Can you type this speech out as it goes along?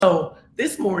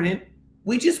this morning,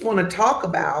 we just want to talk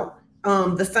about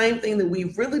the same thing that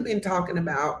we've really been talking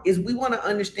about is we want to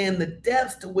understand the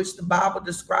depths to which the Bible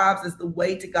describes as the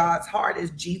way to God's heart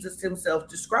as Jesus himself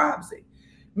describes it.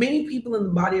 Many people in the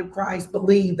body of Christ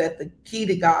believe that the key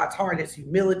to God's heart is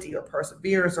humility or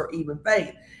perseverance or even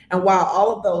faith. And while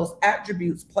all of those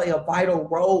attributes play a vital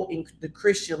role in the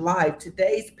Christian life,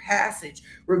 today's passage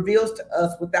reveals to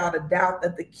us without a doubt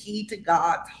that the key to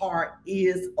God's heart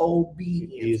is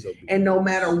obedience. And no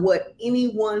matter what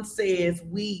anyone says,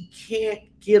 we can't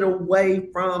get away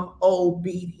from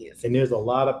obedience. And there's a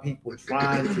lot of people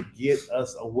trying to get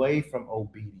us away from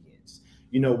obedience.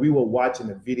 You know, we were watching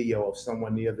a video of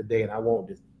someone the other day, and I won't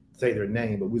just say their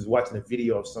name, but we was watching a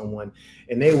video of someone,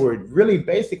 and they were really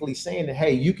basically saying that,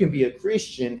 hey, you can be a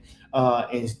Christian,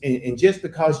 and just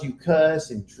because you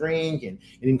cuss and drink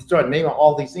and start naming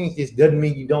all these things, this doesn't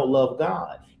mean you don't love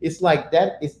God. It's like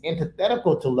that is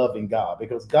antithetical to loving God,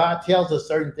 because God tells us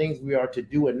certain things we are to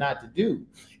do and not to do.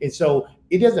 And so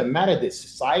it doesn't matter that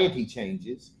society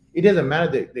changes. It doesn't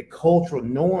matter that cultural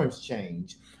norms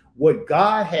change. What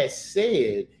God has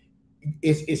said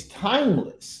is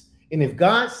timeless. And if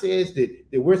God says that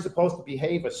we're supposed to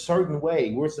behave a certain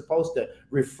way, we're supposed to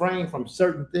refrain from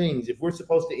certain things, if we're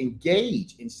supposed to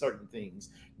engage in certain things,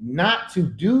 not to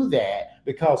do that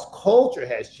because culture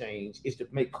has changed is to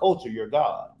make culture your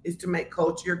God. Is to make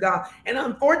culture your God. And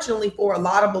unfortunately, for a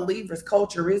lot of believers,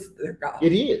 culture is their God.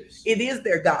 It is. It is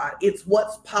their God. It's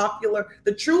what's popular.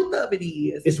 The truth of it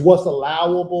is, it's what's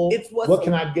allowable. It's what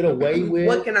can I get away with?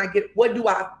 What can I get? What do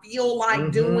I feel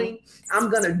like doing? I'm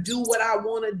going to do what I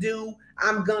want to do.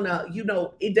 I'm gonna,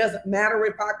 it doesn't matter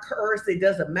if I curse. It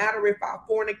doesn't matter if I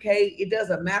fornicate. It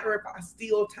doesn't matter if I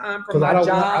steal time from my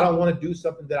job. I don't want to do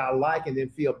something that I like and then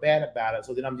feel bad about it.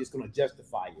 So then I'm just going to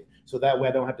justify it. So that way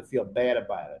I don't have to feel bad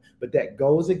about it. But that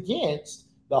goes against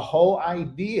the whole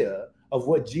idea of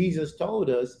what Jesus told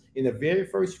us in the very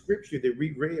first scripture that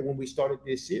we read when we started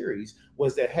this series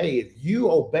was that, hey, if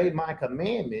you obey my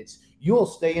commandments, you'll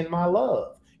stay in my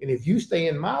love. And if you stay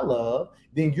in my love,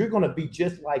 then you're going to be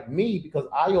just like me because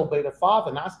I obey the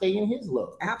Father and I stay in his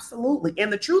love. Absolutely.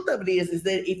 And the truth of it is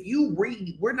that if you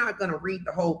read, we're not going to read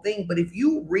the whole thing, but if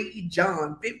you read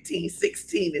John 15,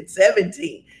 16, and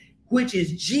 17, which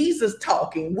is Jesus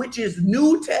talking, which is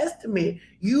New Testament,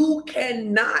 you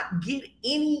cannot get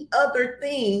any other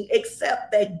thing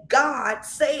except that God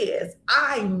says,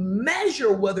 I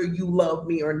measure whether you love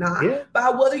me or not by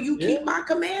whether you keep my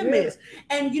commandments.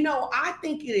 And, I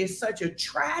think it is such a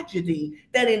tragedy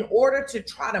that in order to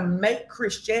try to make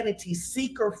Christianity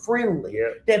seeker friendly,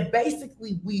 that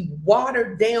basically we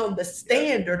water down the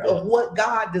standard of what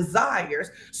God desires.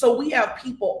 So we have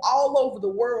people all over the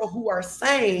world who are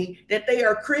saying that they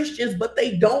are Christians, but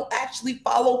they don't actually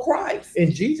follow Christ.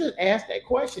 And Jesus asked that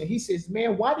question. He says,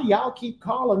 man, why do y'all keep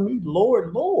calling me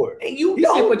Lord, Lord? And you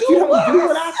don't do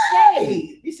what I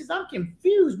say. He says, I'm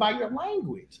confused by your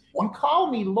language. You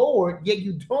call me Lord, yet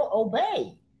you don't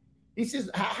obey. He says,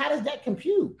 how does that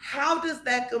compute? How does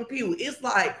that compute? It's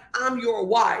like, I'm your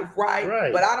wife,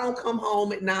 right? But I don't come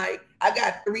home at night. I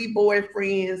got 3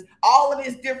 boyfriends, all of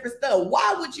this different stuff.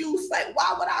 Why would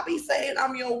I be saying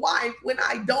I'm your wife when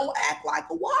I don't act like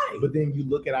a wife? But then you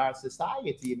look at our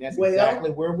society and that's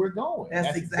exactly where we're going.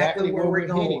 That's exactly where we're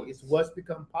going. Heading. It's what's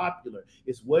become popular.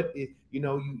 It's what it,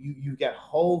 you got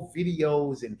whole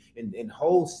videos and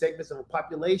whole segments of a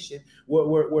population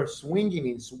where swinging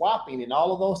and swapping and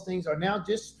all of those things are now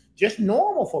just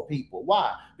normal for people.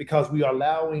 Why? Because we are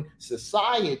allowing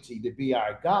society to be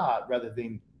our God rather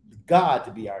than God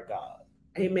to be our God.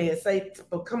 Amen.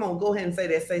 Come on, go ahead and say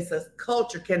that. Says,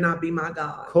 culture cannot be my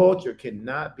God. Culture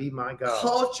cannot be my God.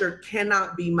 Culture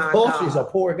cannot be my God. Culture is a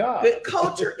poor God.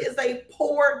 Culture is a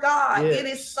poor God. Yes. It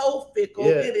is so fickle.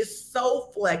 Yes. It is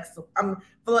so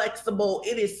flexible.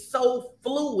 It is so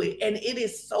fluid, and it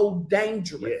is so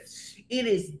dangerous. Yes. It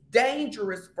is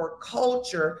dangerous for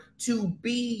culture to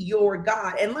be your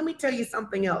God. And let me tell you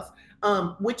something else,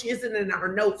 which isn't in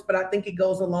our notes, but I think it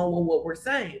goes along with what we're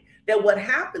saying. That what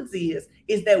happens is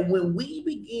that when we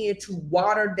begin to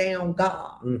water down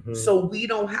God, so we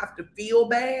don't have to feel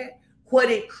bad,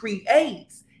 what it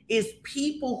creates is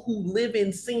people who live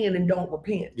in sin and don't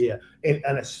repent. Yeah,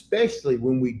 and especially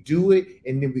when we do it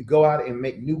and then we go out and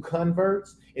make new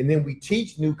converts and then we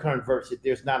teach new converts that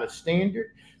there's not a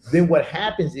standard, then what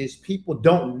happens is people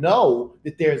don't know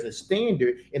that there's a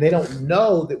standard and they don't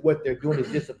know that what they're doing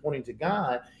is disappointing to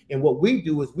God. And what we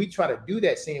do is we try to do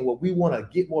that saying, well, we want to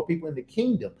get more people in the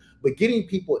kingdom, but getting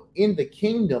people in the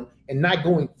kingdom and not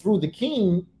going through the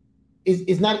king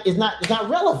is not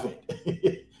relevant.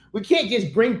 We can't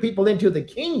just bring people into the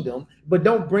kingdom, but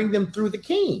don't bring them through the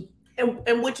king.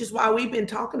 And which is why we've been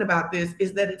talking about this,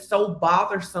 is that it's so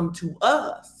bothersome to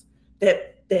us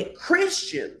that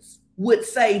Christians would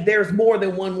say there's more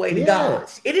than one way to God.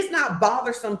 It is not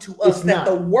bothersome to us that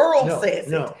the world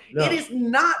says it. It is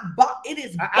not. It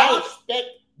is. I expect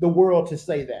the world to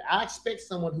say that. I expect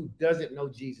someone who doesn't know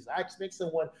Jesus. I expect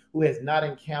someone who has not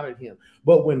encountered him.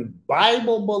 But when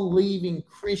Bible-believing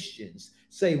Christians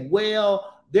say,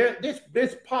 well,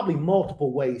 there's probably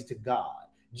multiple ways to God,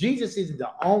 Jesus isn't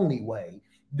the only way,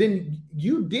 then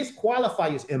you disqualify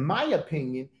us, in my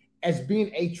opinion, as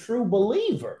being a true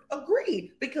believer.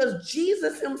 Agreed. Because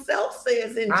Jesus himself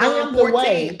says in John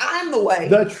 14, I am the way,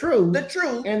 the truth,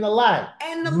 and the life.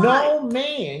 No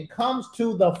man comes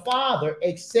to the Father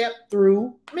except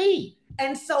through me.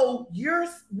 And so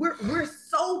we're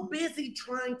so busy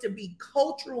trying to be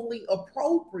culturally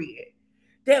appropriate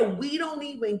that we don't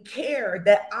even care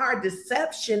that our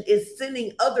deception is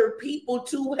sending other people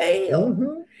to hell.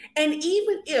 Mm-hmm. And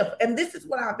even if, and this is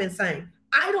what I've been saying,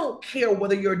 I don't care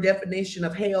whether your definition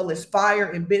of hell is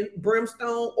fire and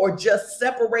brimstone or just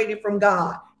separated from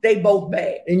God. They both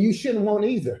bad. And you shouldn't want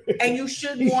either. And you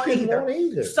shouldn't want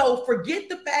either. So forget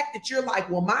the fact that you're like,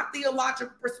 well, my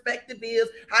theological perspective is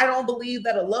I don't believe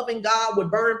that a loving God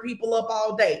would burn people up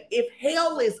all day. If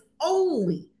hell is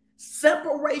only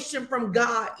separation from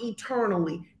God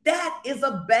eternally, that is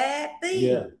a bad thing.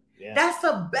 Yeah. That's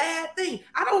a bad thing.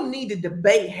 I don't need to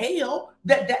debate hell.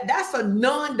 That's a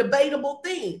non-debatable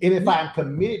thing. And if I'm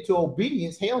committed to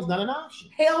obedience, hell's not an option.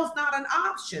 Hell's not an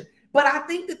option. But I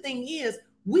think the thing is,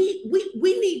 we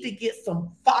need to get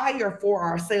some fire for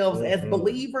ourselves as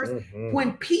believers.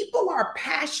 When people are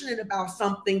passionate about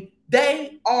something,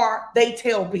 they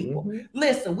tell people.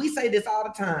 Listen, we say this all the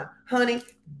time, honey,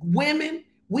 women,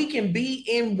 we can be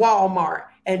in Walmart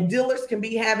and dealers can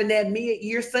be having that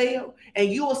mid-year sale, and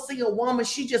you'll see a woman,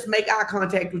 she just make eye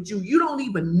contact with you. You don't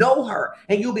even know her.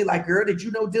 And you'll be like, girl, did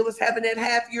you know dealers having that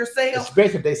half-year sale?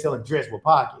 Especially if they selling dress with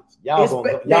pockets.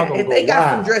 If they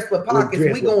got some dress with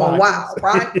pockets, we going wild,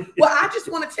 right? Well, I just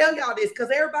want to tell y'all this because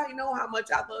everybody know how much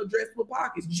I love dress with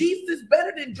pockets. Jesus is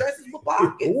better than dresses with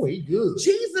pockets. Oh, he good.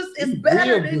 Jesus is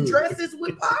better than dresses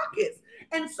with pockets.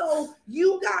 And so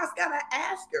you guys got to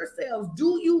ask yourselves,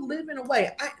 do you live in a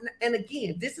way? And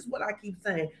again, this is what I keep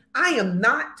saying. I am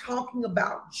not talking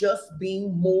about just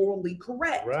being morally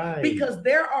correct. Right. Because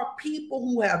there are people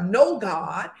who have no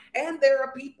God, and there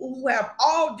are people who have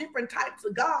all different types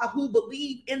of God who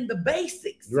believe in the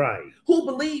basics. Right. Who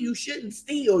believe you shouldn't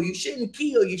steal, you shouldn't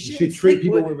kill, you should treat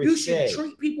people with respect. You should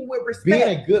treat people with respect.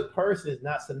 Being a good person is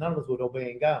not synonymous with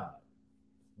obeying God.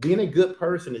 Being a good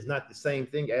person is not the same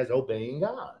thing as obeying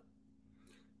God.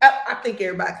 I think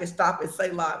everybody can stop and say,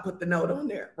 "Lord, put the note on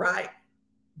there," right?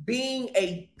 Being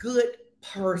a good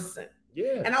person.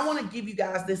 Yeah. And I want to give you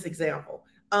guys this example.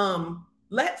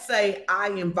 Let's say I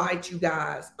invite you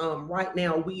guys. Right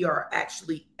now, we are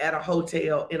actually at a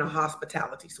hotel in a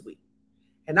hospitality suite.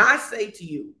 And I say to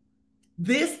you,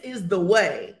 this is the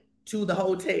way to the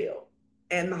hotel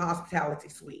and the hospitality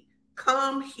suite.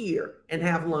 Come here and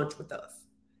have lunch with us.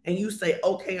 And you say,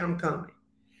 okay, I'm coming.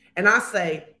 And I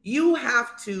say, you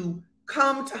have to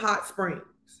come to Hot Springs.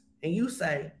 And you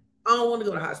say, I don't want to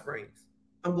go to Hot Springs.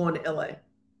 I'm going to LA.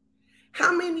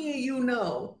 How many of you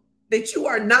know that you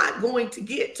are not going to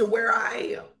get to where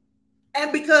I am?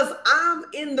 And because I'm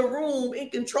in the room, in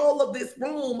control of this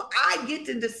room, I get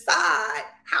to decide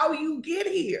how you get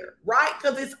here, right?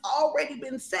 Because it's already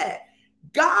been set.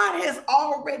 God has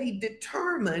already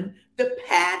determined the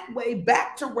pathway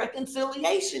back to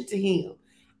reconciliation to him.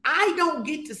 I don't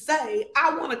get to say,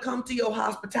 I want to come to your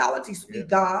hospitality suite,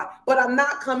 God, but I'm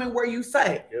not coming where you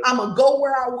say. I'm going to go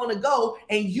where I want to go,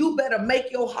 and you better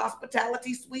make your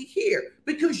hospitality suite here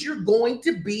because you're going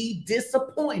to be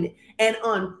disappointed. And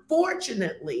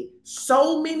unfortunately,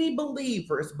 so many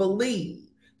believers believe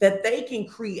that they can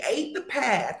create the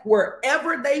path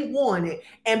wherever they want it.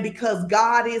 And because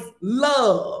God is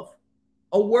love,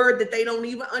 a word that they don't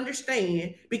even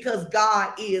understand, because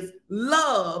God is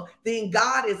love, then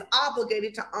God is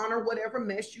obligated to honor whatever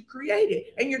mess you created.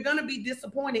 And you're going to be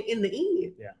disappointed in the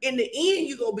end. Yeah. In the end,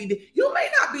 you may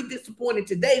not be disappointed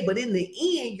today, but in the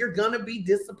end, you're going to be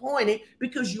disappointed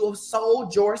because you have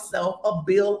sold yourself a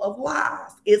bill of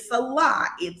lies. It's a lie.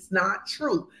 It's not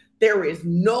true. There is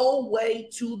no way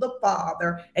to the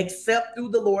Father except through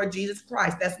the Lord Jesus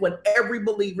Christ. That's what every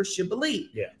believer should believe.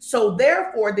 Yeah. So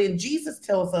therefore, then Jesus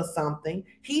tells us something.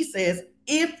 He says,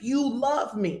 if you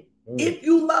love me, if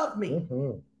you love me,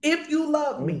 if you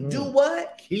love me, do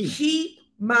what? Keep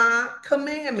my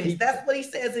commandments. That's what he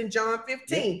says in John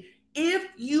 15. If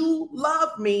you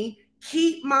love me,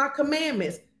 keep my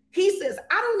commandments. He says,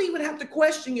 I don't even have to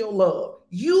question your love.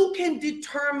 You can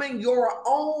determine your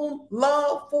own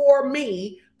love for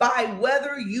me by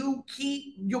whether you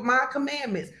keep my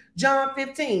commandments. John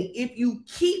 15, if you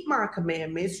keep my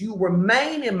commandments, you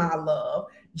remain in my love,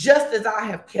 just as I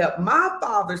have kept my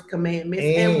Father's commandments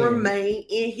and remain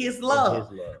in his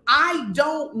love. I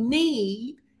don't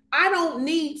need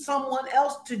someone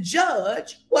else to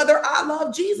judge whether I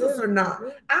love Jesus or not.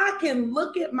 I can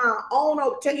look at my own,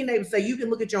 tell your neighbor, say, you can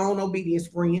look at your own obedience,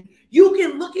 friend. You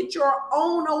can look at your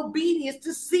own obedience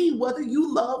to see whether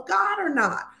you love God or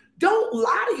not. Don't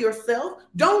lie to yourself.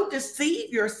 Don't deceive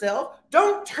yourself.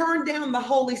 Don't turn down the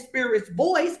Holy Spirit's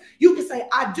voice. You can say,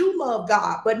 I do love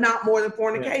God, but not more than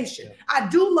fornication. Yeah. I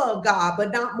do love God,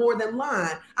 but not more than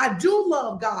lying. I do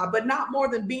love God, but not more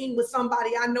than being with somebody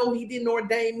I know he didn't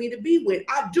ordain me to be with.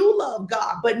 I do love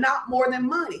God, but not more than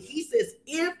money. He says,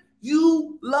 if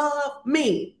you love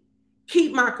me,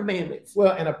 keep my commandments.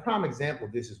 Well, and a prime example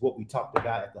of this is what we talked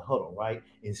about at the huddle, right?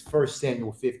 Is 1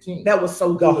 Samuel 15. That was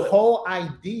so good. The whole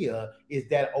idea is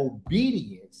that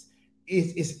obedience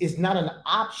is not an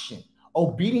option.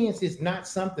 Obedience is not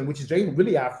something, which is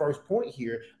really our first point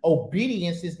here.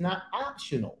 Obedience is not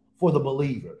optional for the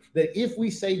believer. That if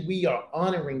we say we are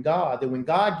honoring God, that when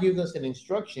God gives us an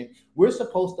instruction, we're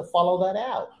supposed to follow that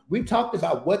out. We've talked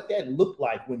about what that looked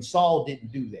like when Saul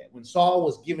didn't do that. When Saul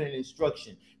was given an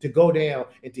instruction to go down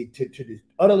and to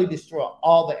utterly destroy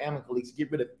all the Amalekites,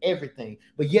 get rid of everything.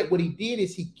 But yet what he did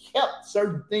is he kept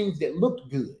certain things that looked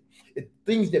good,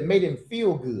 things that made him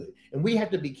feel good. And we have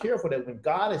to be careful that when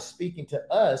God is speaking to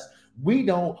us, we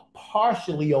don't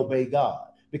partially obey God.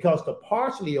 Because to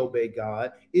partially obey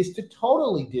God is to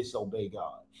totally disobey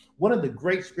God. One of the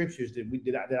great scriptures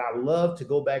that I love to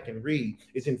go back and read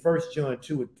is in 1 John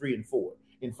 2 and 3 and 4.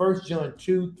 In 1 John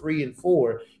 2, 3 and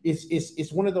 4,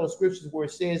 it's one of those scriptures where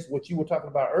it says what you were talking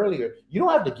about earlier. You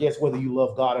don't have to guess whether you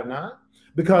love God or not,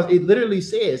 because it literally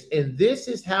says, and this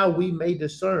is how we may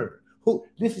discern. Who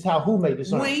may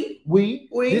discern? We.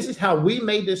 This is how we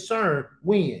may discern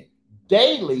when.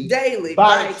 Daily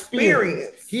by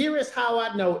experience. Here is how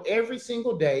I know every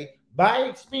single day by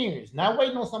experience, not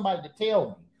waiting on somebody to tell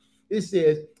me. It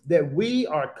says that we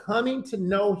are coming to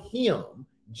know him,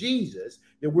 Jesus,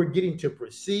 that we're getting to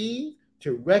perceive,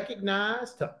 to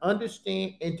recognize, to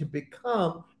understand, and to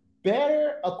become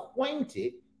better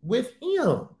acquainted with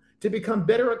him. To become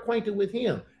better acquainted with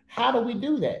him. How do we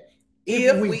do that?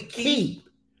 If we keep.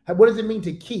 What does it mean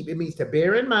to keep? It means to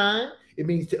bear in mind. It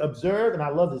means to observe, and I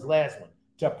love this last one,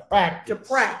 to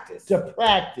practice obedience,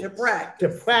 to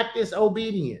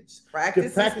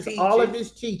practice all of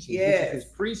his teaching, which is his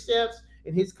precepts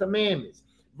and his commandments.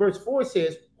 Verse 4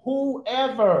 says,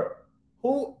 whoever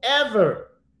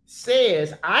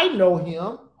says, I know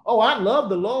him, oh, I love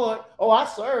the Lord, oh, I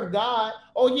serve God,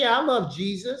 oh, yeah, I love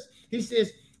Jesus. He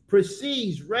says,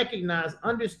 perceives, recognize,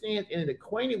 understands, and is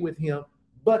acquainted with him,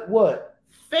 but what?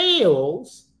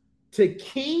 Fails to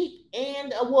keep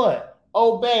and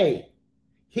obey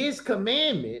his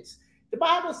commandments. The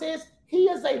Bible says he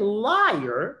is a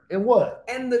liar, and what?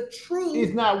 And the truth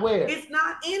is not where? It's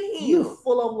not in him. You're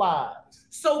full of lies.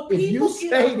 So if you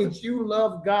say that you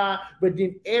love God, but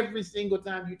then every single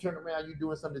time you turn around, you're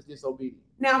doing something that's disobedient.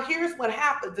 Now, here's what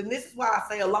happens, and this is why I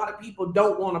say a lot of people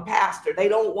don't want a pastor. They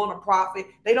don't want a prophet.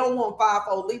 They don't want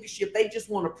fivefold leadership. They just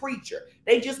want a preacher.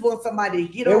 They just want somebody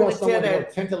to get on and tell them,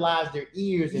 tantalize their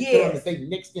ears and tell them that they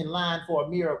next in line for a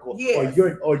miracle,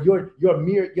 or your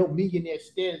millionaire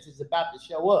status is about to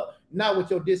show up. Not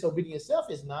what your disobedient self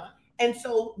is not. And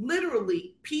so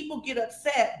literally people get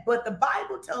upset, but the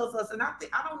Bible tells us, and I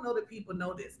don't know that people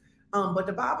know this, but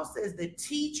the Bible says that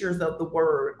teachers of the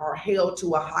word are held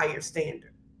to a higher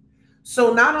standard.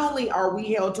 So not only are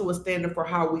we held to a standard for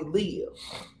how we live,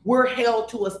 we're held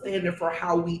to a standard for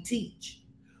how we teach.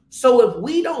 So if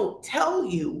we don't tell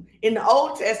you, in the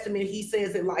Old Testament, he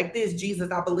says it like this,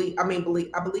 Jesus, I believe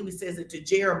he says it to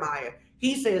Jeremiah.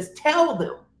 He says, tell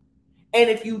them. And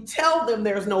if you tell them,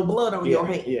 there's no blood on your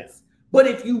hands. Yeah. But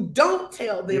if you don't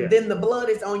tell them, then the blood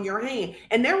is on your hand.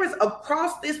 And there is,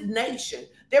 across this nation,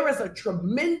 there is a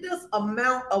tremendous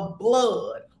amount of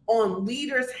blood on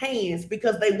leaders' hands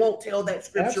because they won't tell that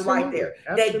scripture right there.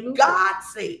 That God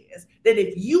says that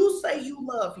if you say you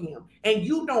love him and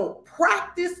you don't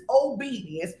practice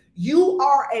obedience, you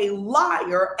are a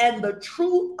liar and the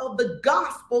truth of the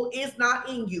gospel is not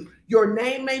in you. Your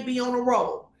name may be on a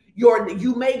roll.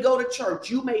 You may go to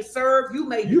church, you may serve, you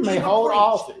may hold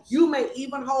office. You may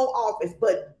even hold office.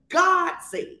 But God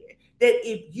said that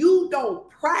if you don't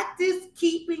practice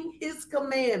keeping his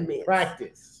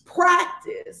commandments,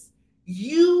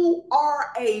 you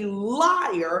are a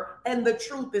liar and the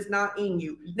truth is not in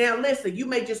you. Now, listen, you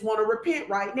may just want to repent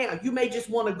right now. You may just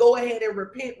want to go ahead and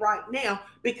repent right now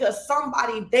because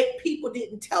people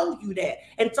didn't tell you that.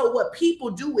 And so what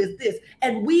people do is this,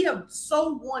 and we have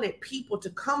so wanted people to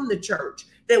come to church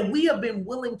that we have been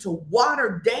willing to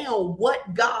water down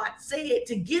what God said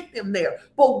to get them there.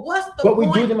 But what's the point? But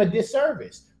we do them a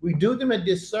disservice. We do them a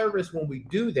disservice when we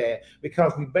do that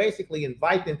because we basically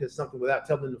invite them to something without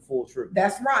telling them the full truth.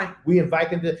 That's right. We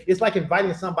invite them to, it's like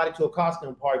inviting somebody to a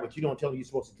costume party, but you don't tell them you're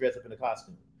supposed to dress up in a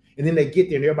costume. And then they get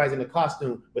there and everybody's in a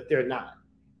costume, but they're not.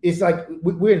 It's like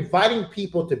we're inviting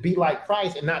people to be like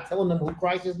Christ and not telling them who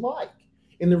Christ is like.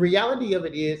 And the reality of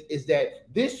it is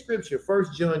that this scripture, 1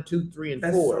 John 2, 3, and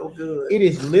 4, so good. It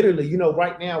is literally,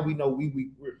 right now we know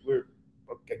we're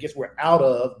I guess we're out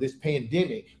of this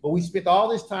pandemic, but we spent all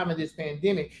this time in this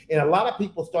pandemic, and a lot of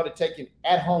people started taking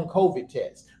at-home COVID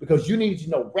tests because you needed to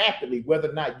know rapidly whether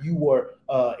or not you were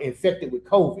infected with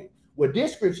COVID. What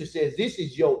this scripture says, this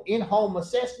is your in-home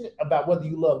assessment about whether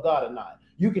you love God or not.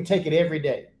 You can take it every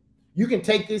day. You can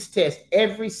take this test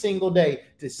every single day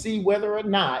to see whether or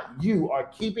not you are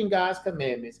keeping God's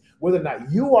commandments, whether or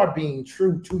not you are being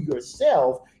true to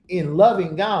yourself in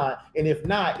loving God, and if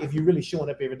not, if you're really showing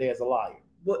up every day as a liar.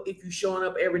 Well, if you're showing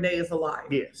up every day as a liar.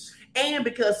 Yes. And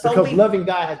because loving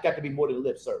God has got to be more than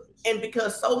lip service. And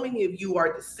because so many of you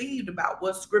are deceived about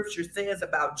what scripture says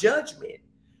about judgment,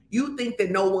 you think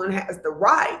that no one has the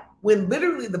right, when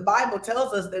literally the Bible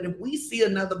tells us that if we see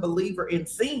another believer in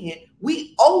sin,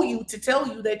 we owe you to tell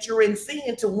you that you're in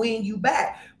sin to win you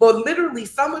back. But literally,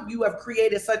 some of you have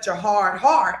created such a hard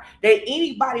heart that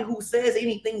anybody who says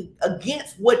anything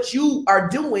against what you are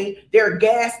doing, they're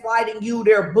gaslighting you,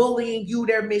 they're bullying you,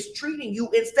 they're mistreating you.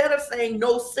 Instead of saying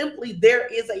no, simply there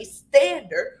is a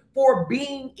standard for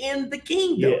being in the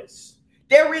kingdom. Yes.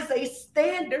 There is a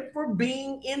standard for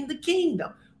being in the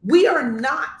kingdom. We are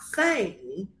not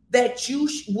saying that you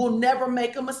will never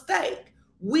make a mistake.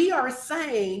 We are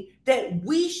saying that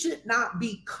we should not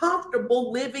be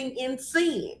comfortable living in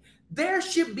sin. There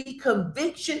should be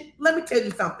conviction. Let me tell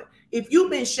you something. If you've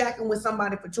been shacking with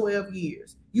somebody for 12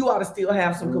 years, you ought to still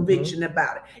have some conviction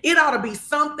about it. It ought to be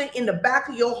something in the back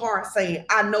of your heart saying,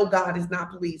 I know God is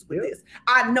not pleased with this.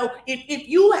 I know if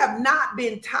you have not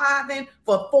been tithing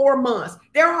for 4 months,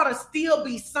 there ought to still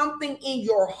be something in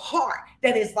your heart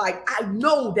that is like, I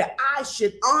know that I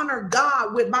should honor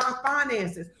God with my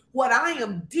finances. What I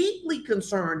am deeply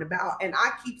concerned about, and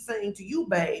I keep saying to you,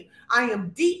 babe, I am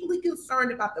deeply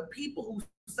concerned about the people who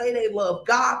say they love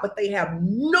God, but they have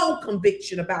no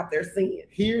conviction about their sin.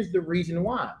 Here's the reason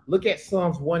why. Look at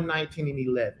Psalms 119 and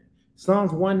 11.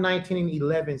 Psalms 119 and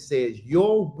 11 says,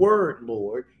 your word,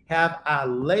 Lord, have I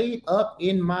laid up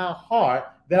in my heart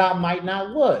that I might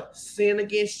not what? Sin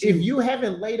against you. If you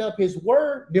haven't laid up his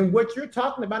word, then what you're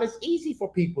talking about is easy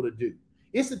for people to do.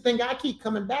 It's the thing I keep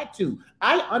coming back to.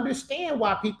 I understand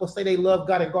why people say they love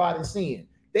God and go out and sin.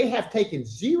 They have taken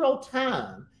zero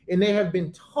time and they have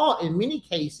been taught in many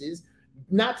cases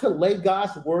not to lay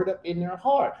God's word up in their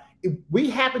heart. If we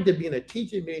happen to be in a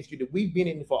teaching ministry that we've been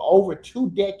in for over 2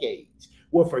 decades.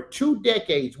 Well, for 2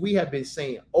 decades, we have been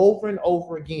saying over and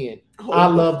over again, I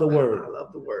love the word. I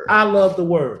love the word. I love the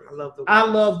word. I love the word. I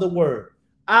love the word.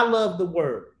 I love the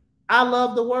word. I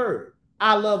love the word.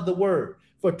 I love the word.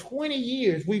 For 20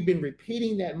 years, we've been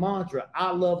repeating that mantra, I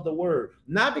love the word,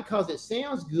 not because it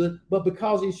sounds good, but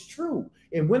because it's true.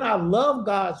 And when I love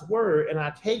God's word and I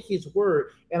take his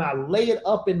word and I lay it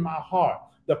up in my heart,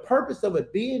 the purpose of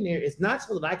it being there is not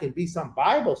so that I can be some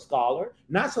Bible scholar,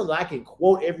 not so that I can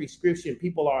quote every scripture and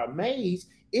people are amazed.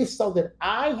 It's so that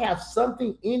I have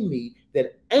something in me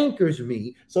that anchors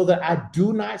me so that I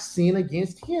do not sin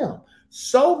against him.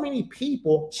 So many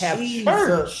people have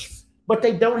church, but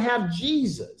they don't have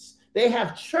Jesus. They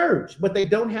have church, but they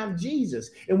don't have Jesus.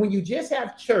 And when you just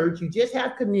have church, you just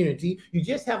have community, you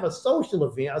just have a social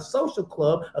event, a social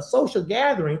club, a social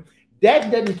gathering,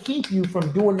 that doesn't keep you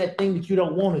from doing that thing that you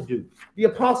don't want to do. The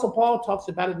Apostle Paul talks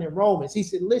about it in Romans. He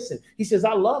said, listen, he says,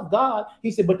 I love God.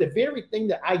 He said, but the very thing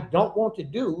that I don't want to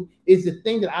do is the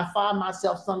thing that I find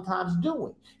myself sometimes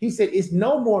doing. He said, it's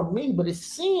no more me, but it's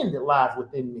sin that lies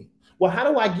within me. Well, how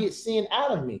do I get sin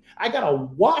out of me? I got to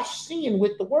wash sin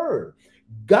with the word.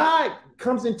 God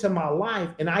comes into my life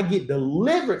and I get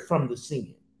delivered from the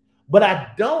sin, but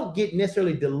I don't get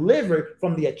necessarily delivered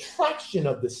from the attraction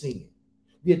of the sin.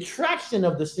 The attraction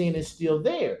of the sin is still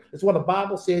there. That's why the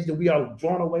Bible says that we are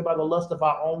drawn away by the lust of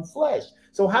our own flesh.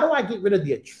 So how do I get rid of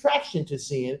the attraction to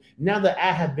sin now that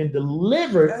I have been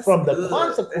delivered from the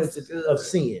consequences of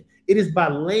sin? It is by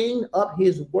laying up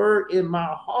his word in my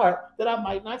heart that I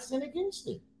might not sin against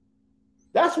him.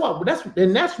 That's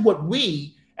what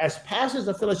we as pastors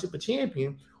of Fellowship of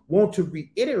Champion want to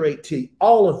reiterate to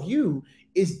all of you,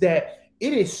 is that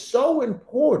it is so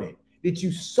important that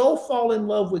you so fall in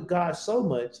love with God so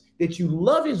much, that you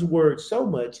love his word so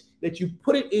much, that you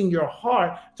put it in your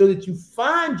heart so that you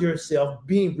find yourself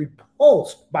being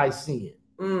repulsed by sin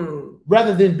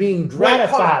rather than being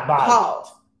gratified by it.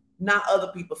 Not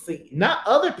other people sin. Not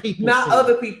other people Not sin.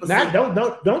 other people sin.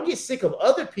 Don't get sick of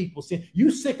other people's sin. You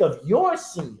sick of your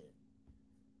sin.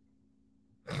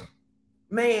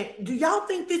 Man, do y'all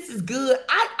think this is good?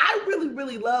 I really,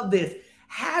 really love this.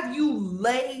 Have you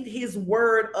laid his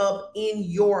word up in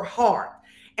your heart?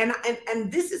 And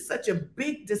this is such a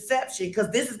big deception, because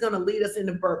this is going to lead us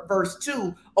into verse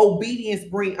 2.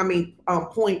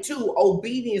 Point 2,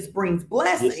 obedience brings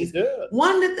blessings. Yes,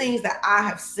 one of the things that I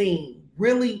have seen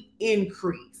really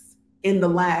increase in the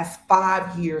last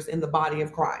 5 years in the body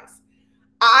of Christ,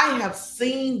 I have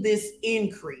seen this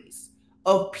increase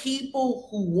of people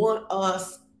who want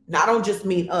us, I don't just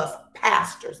mean us,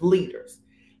 pastors, leaders.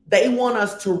 They want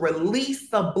us to release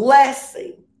the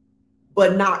blessing,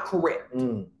 but not correct.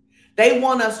 They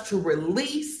want us to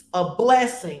release a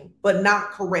blessing, but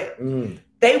not correct.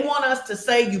 They want us to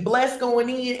say you blessed going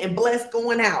in and blessed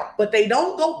going out, but they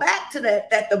don't go back to that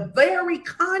the very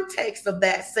context of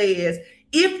that says,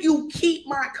 if you keep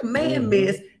my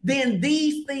commandments, then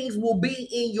these things will be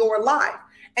in your life.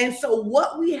 And so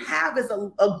what we have is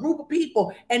a group of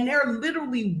people, and they're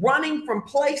literally running from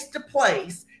place to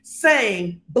place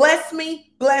saying, bless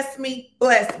me, bless me,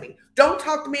 bless me. Don't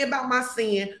talk to me about my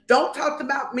sin. Don't talk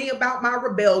to me about my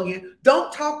rebellion.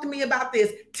 Don't talk to me about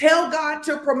this. Tell God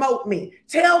to promote me.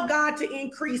 Tell God to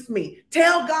increase me.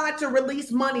 Tell God to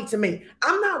release money to me.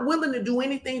 I'm not willing to do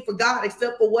anything for God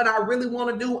except for what I really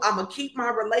want to do. I'm going to keep my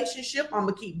relationship. I'm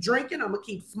going to keep drinking. I'm going to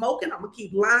keep smoking. I'm going to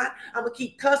keep lying. I'm going to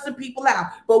keep cussing people out.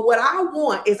 But what I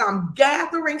want is I'm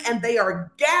gathering, and they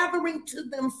are gathering to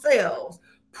themselves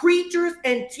preachers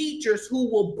and teachers who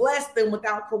will bless them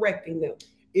without correcting them.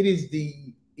 It is the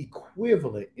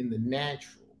equivalent in the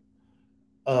natural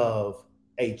of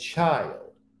a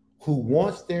child who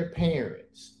wants their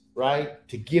parents, right,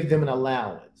 to give them an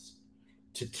allowance,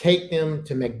 to take them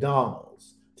to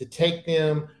McDonald's, to take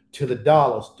them to the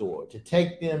dollar store, to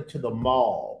take them to the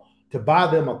mall, to buy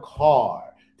them a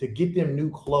car, to get them new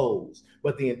clothes.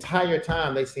 But the entire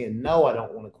time they saying, no, I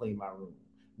don't want to clean my room.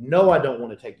 No, I don't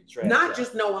want to take the trash. Not out.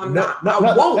 just no, I won't.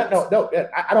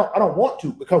 I don't want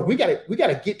to, because we got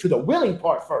to get to the willing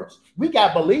part first. We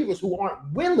got believers who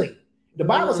aren't willing. The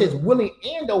Bible says willing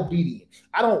and obedient.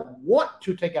 I don't want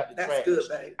to take out the trash. That's good,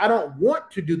 babe. I don't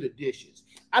want to do the dishes.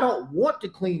 I don't want to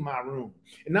clean my room.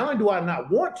 And not only do I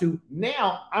not want to,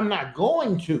 now I'm not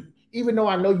going to, even though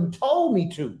I know you told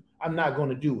me to. I'm not going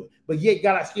to do it. But yet,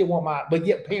 God, parents,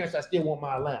 I still want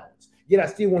my allowance. Yet I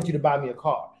still want you to buy me a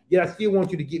car. Yet I still want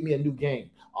you to get me a new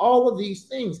game. All of these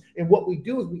things. And what we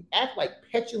do is we act like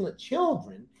petulant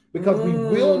children because we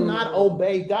will not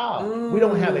obey God. We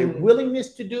don't have a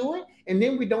willingness to do it. And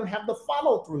then we don't have the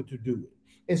follow through to do it.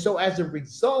 And so as a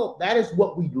result, that is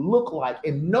what we look like.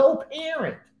 And no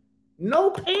parent,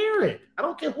 I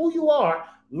don't care who you are,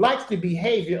 likes the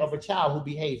behavior of a child who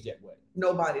behaves that way.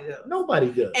 Nobody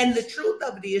does. And the truth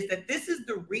of it is that this is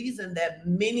the reason that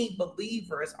many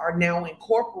believers are now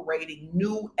incorporating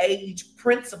New Age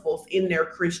principles in their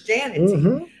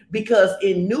Christianity. Because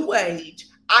in New Age,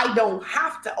 I don't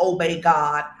have to obey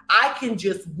God. I can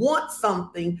just want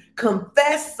something,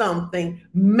 confess something,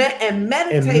 and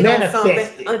meditate on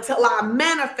something until I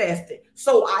manifest it.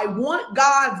 So I want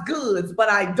God's goods, but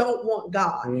I don't want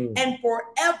God. And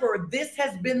forever, this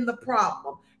has been the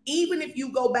problem. Even if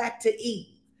you go back to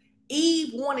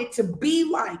Eve wanted to be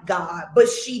like God, but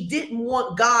she didn't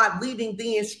want God leading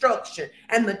the instruction.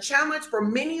 And the challenge for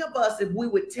many of us, if we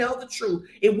would tell the truth,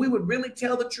 if we would really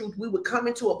tell the truth, we would come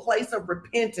into a place of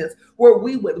repentance where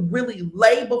we would really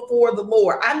lay before the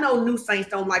Lord. I know new saints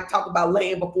don't like to talk about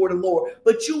laying before the Lord,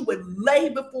 but you would lay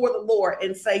before the Lord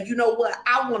and say, you know what?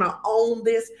 I want to own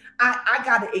this. I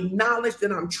got to acknowledge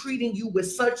that I'm treating you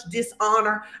with such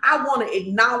dishonor. I want to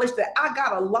acknowledge that I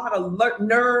got a lot of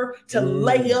nerve to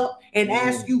lay up and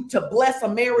ask you to bless a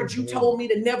marriage you told me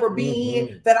to never be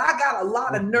in, that I got a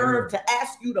lot of nerve to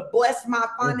ask you to bless my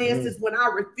finances when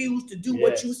I refuse to do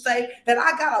what you say, that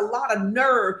I got a lot of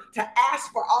nerve to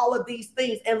ask for all of these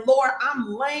things. And Lord,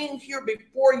 I'm laying here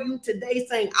before you today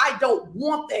saying, I don't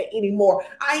want that anymore.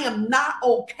 I am not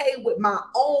okay with my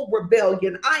own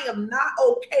rebellion. I am not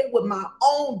okay with my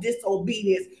own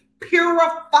disobedience.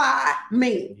 Purify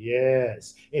me.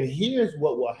 Yes. And here's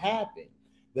what will happen.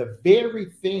 The very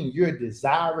thing you're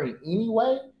desiring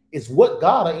anyway is what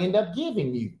God will end up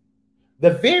giving you.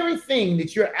 The very thing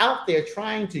that you're out there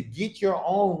trying to get your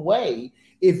own way,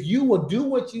 if you will do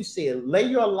what you said, lay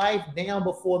your life down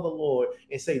before the Lord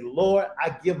and say, Lord,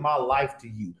 I give my life to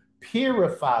you.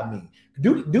 Purify me.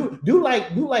 Do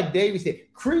like David said,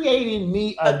 create in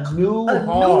me a new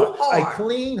heart, a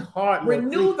clean heart.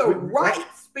 Renew the right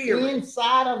spirit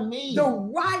inside of me. The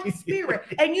right spirit.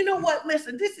 And you know what?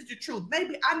 Listen, this is the truth.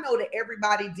 Maybe I know that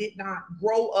everybody did not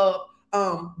grow up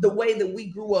the way that we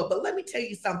grew up. But let me tell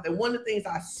you something. One of the things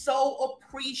I so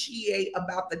appreciate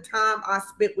about the time I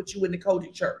spent with you in the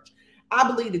Kojic church, I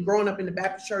believe that growing up in the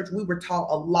Baptist church, we were taught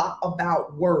a lot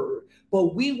about word,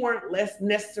 but we weren't less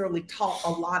necessarily taught a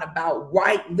lot about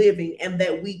right living and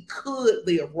that we could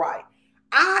live right.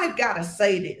 I gotta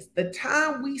say this, the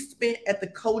time we spent at the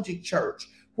Kojic church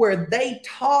where they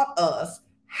taught us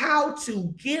how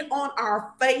to get on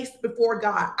our face before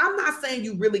God. I'm not saying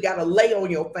you really got to lay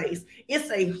on your face. It's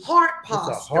a heart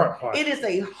posture. It is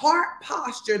a heart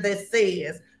posture that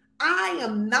says, I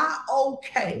am not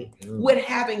okay with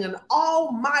having an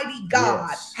almighty God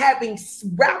having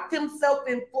wrapped himself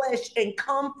in flesh and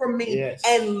come for me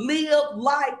and live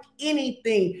like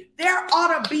anything. There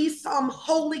ought to be some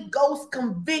Holy Ghost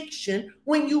conviction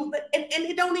when you, and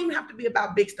it don't even have to be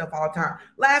about big stuff all the time.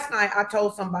 Last night, I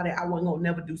told somebody I wasn't going to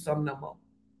never do something no more.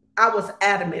 I was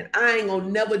adamant. I ain't gonna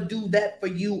never do that for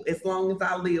you as long as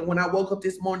I live. When I woke up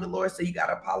this morning, the Lord said, you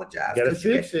gotta apologize. You gotta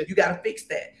fix it. You gotta fix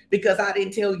that because I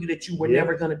didn't tell you that you were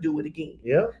never gonna do it again.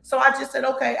 Yeah. So I just said,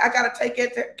 okay, I gotta take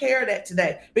care of that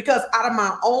today because out of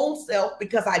my own self,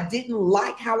 because I didn't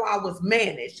like how I was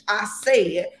managed, I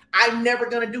said, I'm never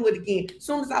going to do it again. As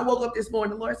soon as I woke up this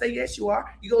morning, the Lord said, yes, you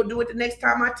are. You're going to do it the next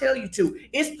time I tell you to.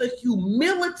 It's the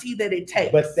humility that it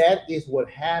takes. But that is what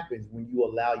happens when you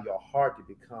allow your heart to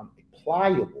become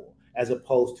pliable as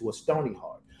opposed to a stony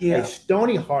heart. Yeah. A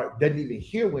stony heart doesn't even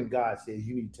hear when God says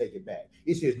you need to take it back.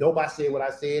 It says, nobody said what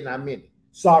I said and I meant it.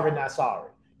 Sorry, not sorry.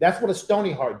 That's what a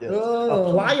stony heart does.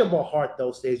 A pliable heart,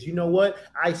 though, says, you know what?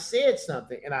 I said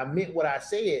something and I meant what I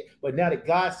said, but now that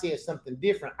God said something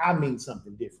different, I mean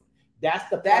something different. That's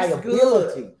the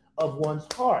pliability of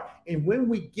one's heart. And when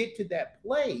we get to that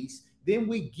place, then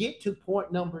we get to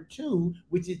point number 2,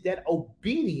 which is that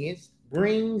obedience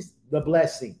brings the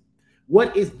blessing.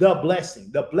 What is the blessing?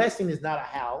 The blessing is not a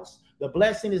house. The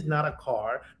blessing is not a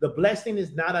car. The blessing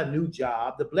is not a new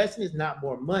job. The blessing is not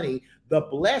more money. The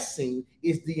blessing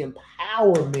is the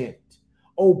empowerment.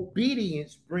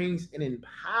 Obedience brings an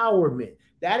empowerment.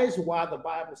 That is why the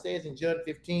Bible says in John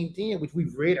 15:10, which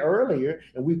we've read earlier,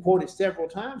 and we quoted several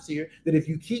times here, that if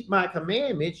you keep my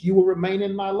commandments, you will remain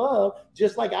in my love,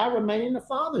 just like I remain in the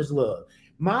Father's love.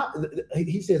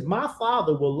 He says, my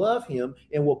Father will love him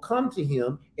and will come to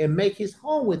him and make his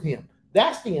home with him.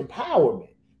 That's the empowerment.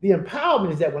 The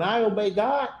empowerment is that when I obey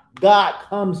God, God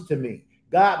comes to me.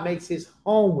 God makes his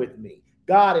home with me.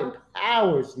 God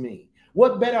empowers me.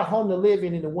 What better home to live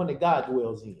in than the one that God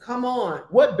dwells in? Come on.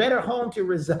 What better home to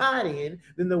reside in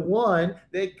than the one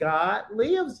that God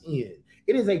lives in?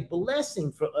 It is a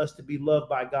blessing for us to be loved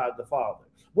by God the Father.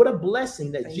 What a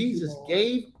blessing that Jesus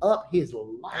gave up his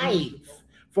life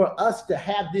for us to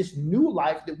have this new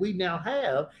life that we now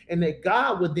have, and that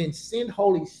God would then send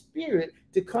Holy Spirit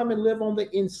to come and live on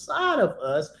the inside of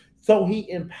us. So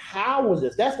he empowers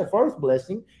us. That's the first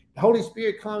blessing. The Holy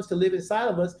Spirit comes to live inside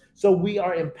of us, so we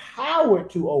are empowered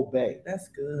to obey. That's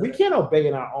good. We can't obey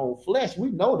in our own flesh.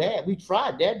 We know that. We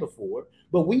tried that before.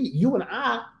 But you and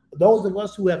I, those of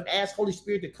us who have asked Holy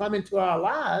Spirit to come into our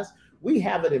lives, we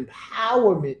have an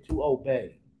empowerment to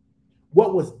obey.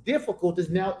 What was difficult is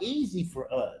now easy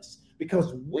for us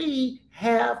because we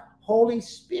have Holy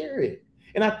Spirit.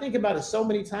 And I think about it so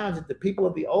many times that the people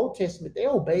of the Old Testament, they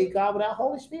obeyed God without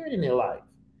Holy Spirit in their life.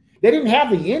 They didn't have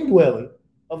the indwelling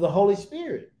of the Holy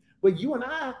Spirit. But you and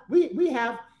I, we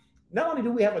have, not only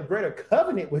do we have a greater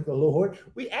covenant with the Lord,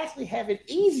 we actually have it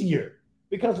easier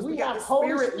because we have the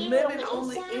Holy Spirit living on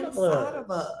the inside of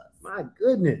us. My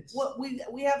goodness. What we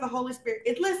have the Holy Spirit.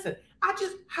 And listen,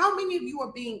 how many of you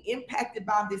are being impacted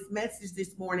by this message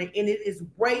this morning, and it is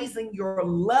raising your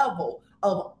level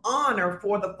of honor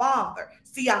for the Father?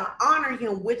 See, I honor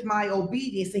him with my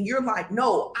obedience, and you're like,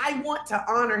 no, I want to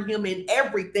honor him in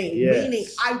everything, meaning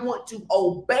I want to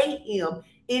obey him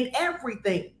in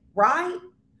everything, right?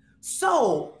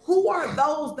 So who are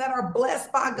those that are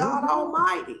blessed by God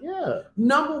Almighty? Yeah.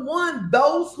 Number 1,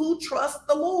 those who trust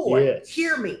the Lord. Yes.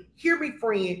 Hear me,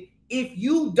 friend. If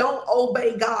you don't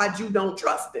obey God, you don't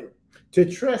trust him. To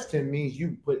trust him means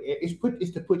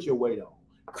it's to put your weight on.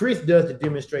 Chris does the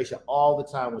demonstration all the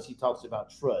time when she talks about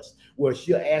trust, where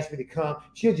she'll ask me to come,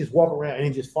 she'll just walk around and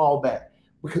then just fall back.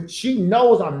 because she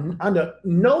knows I'm under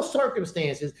no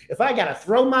circumstances. If I got to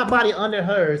throw my body under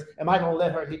hers, am I going to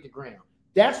let her hit the ground?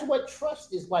 That's what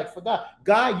trust is like for God.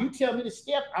 God, you tell me to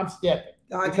step, I'm stepping.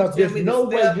 God, because there's no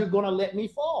way you're going to let me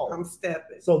fall. I'm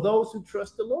stepping. So those who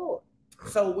trust the Lord.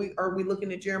 So are we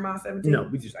looking at Jeremiah 17? No,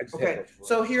 I just okay.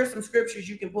 So here's some scriptures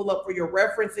you can pull up for your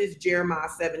references: Jeremiah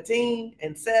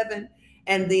 17:7,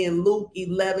 and then Luke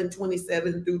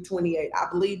 11:27 through 28. I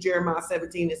believe Jeremiah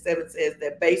 17:7 says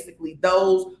that basically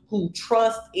those who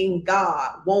trust in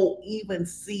God won't even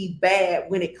see bad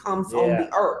when it comes on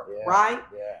the earth, right?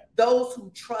 Yeah. Those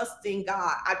who trust in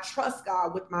God. I trust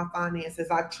God with my finances.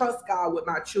 I trust God with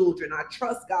my children. I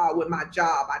trust God with my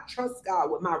job. I trust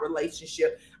God with my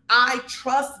relationship. I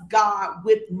trust God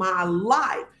with my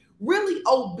life. Really,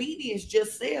 obedience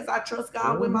just says I trust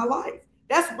God with my life.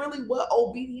 That's really what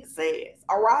obedience says.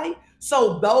 All right.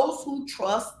 So those who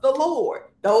trust the Lord,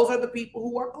 those are the people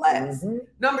who are blessed.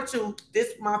 Number 2, this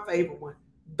is my favorite one.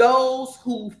 Those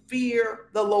who fear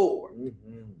the Lord.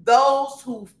 Those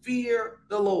who fear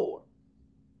the Lord.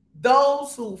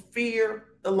 Those who fear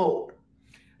the Lord.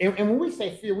 And when we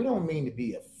say fear, we don't mean to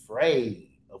be afraid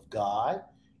of God.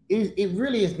 It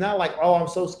really is not like, oh, I'm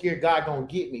so scared God gonna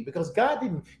get me, because God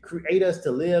didn't create us to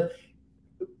live.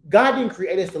 God didn't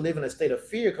create us to live in a state of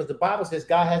fear, because the Bible says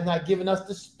God has not given us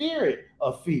the spirit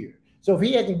of fear. So if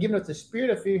he hasn't given us the spirit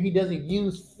of fear, he doesn't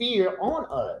use fear on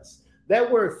us.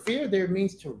 That word fear there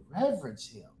means to reverence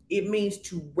him. It means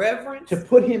to reverence. To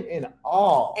put him in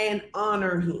awe. And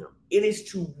honor him. It is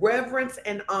to reverence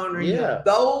and honor him.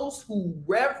 Those who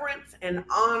reverence and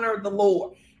honor the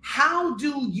Lord. How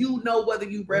do you know whether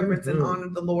you reverence and honor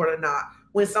the Lord or not?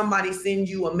 When somebody sends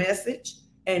you a message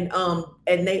and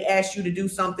they ask you to do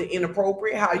something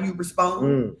inappropriate, how you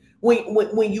respond?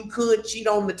 When you could cheat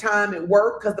on the time at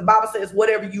work, because the Bible says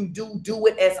whatever you do, do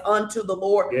it as unto the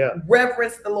Lord.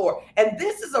 Reverence the Lord. And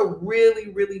this is a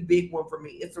really, really big one for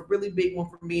me. It's a really big one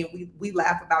for me. And we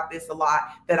laugh about this a lot,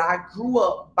 that I grew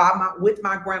up with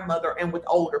my grandmother and with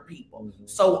older people.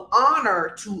 So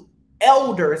honor to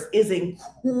elders is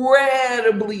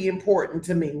incredibly important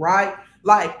to me, right?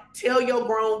 Like, tell your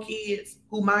grown kids,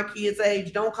 who my kids'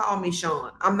 age, don't call me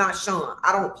Sean. I'm not Sean.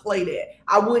 I don't play that.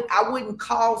 I wouldn't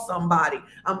call somebody.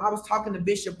 I was talking to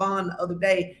Bishop Bond the other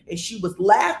day, and she was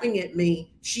laughing at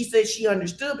me. She said she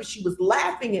understood, but she was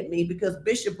laughing at me because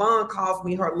Bishop Bond calls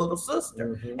me her little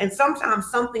sister. And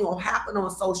sometimes something will happen on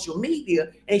social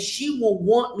media, and she will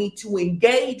want me to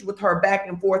engage with her back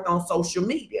and forth on social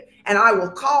media. And I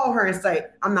will call her and say,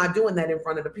 I'm not doing that in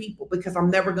front of the people, because I'm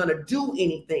never going to do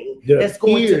anything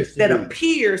that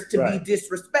appears to be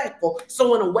disrespectful.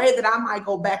 So in a way that I might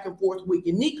go back and forth with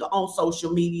Unica on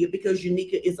social media because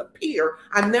Unica is a peer,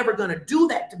 I'm never going to do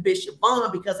that to Bishop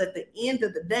Bond, because at the end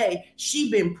of the day, she's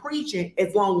been preaching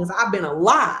as long as I've been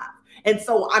alive. And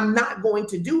so I'm not going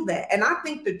to do that. And I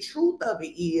think the truth of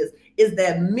it is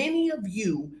that many of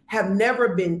you have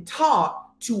never been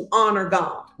taught to honor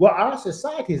God. Well, our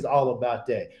society is all about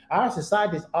that. Our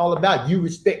society is all about you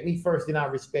respect me first, then I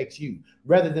respect you,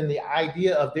 rather than the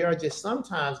idea of there are just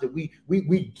sometimes that we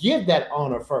give that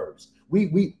honor first.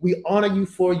 We honor you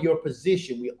for your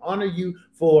position. We honor you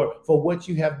for what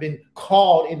you have been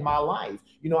called in my life.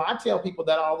 You know, I tell people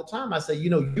that all the time. I say,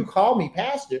 you know, you call me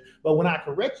pastor, but when I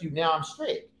correct you, now I'm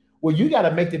strict. Well, you got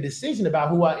to make the decision about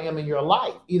who I am in your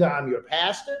life. Either I'm your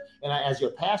pastor, and as your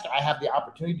pastor, I have the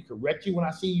opportunity to correct you when I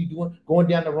see you going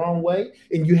down the wrong way.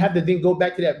 And you have to then go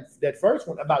back to that first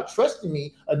one about trusting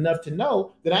me enough to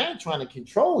know that I ain't trying to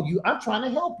control you. I'm trying to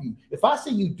help you. If I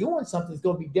see you doing something that's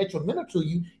going to be detrimental to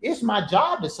you, it's my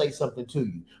job to say something to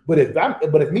you. But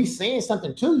if me saying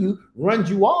something to you runs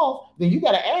you off, then you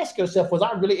got to ask yourself, was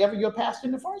I really ever your pastor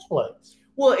in the first place?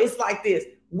 Well, it's like this.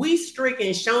 We strict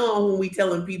and Sean when we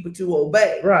telling people to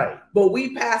obey. Right. But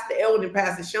we pass the elder and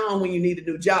pass the Sean when you need a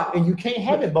new job. And you can't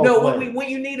have it both ways. When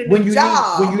you need a new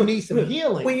job. When you need some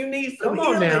healing. When you need some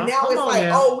healing. Now it's like,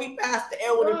 oh, we pass the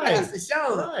elder and pass the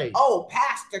Sean. Right. Oh,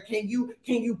 pastor, can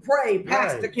you pray?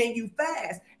 Pastor, can you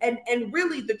fast? And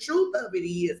really the truth of it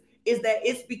is that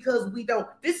it's because we don't.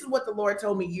 This is what the Lord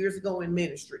told me years ago in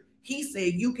ministry. He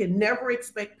said, you can never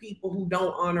expect people who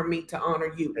don't honor me to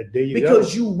honor you,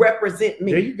 because you represent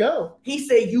me. There you go. He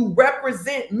said, you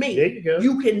represent me. There you go.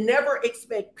 You can never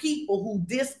expect people who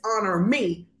dishonor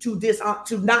me to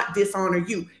not dishonor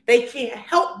you. They can't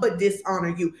help but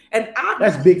dishonor you. And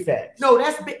that's big facts. No,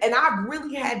 that's big. And I've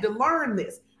really had to learn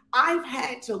this. I've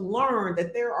had to learn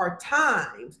that there are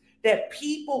times that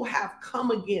people have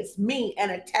come against me and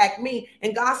attack me,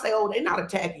 and God say, oh, they're not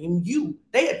attacking you.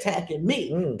 They're attacking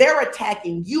me. They're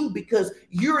attacking you because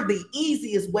you're the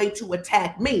easiest way to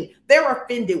attack me. They're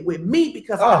offended with me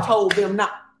because I told them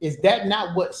not. Is that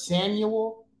not what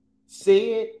Samuel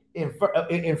said in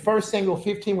 1 Samuel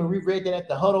 15 when we read that at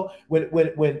the huddle?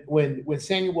 When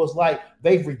Samuel was like,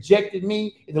 they've rejected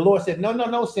me, and the Lord said,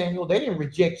 no, Samuel, they didn't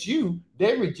reject you,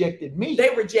 they rejected me.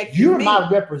 They rejected You're me. my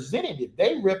representative.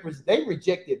 They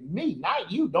rejected me,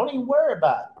 not you. Don't even worry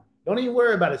about it. Don't even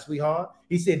worry about it, sweetheart.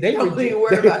 He said they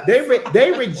rejected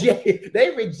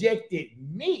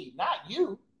me, not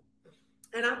you.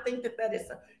 And I think that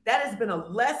has been a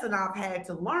lesson I've had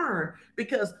to learn,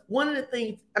 because one of the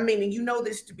things, I mean, and you know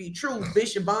this to be true,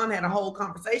 Bishop Bond had a whole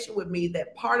conversation with me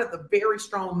that part of the very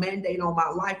strong mandate on my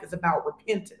life is about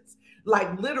repentance.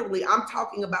 Like literally, I'm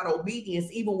talking about obedience,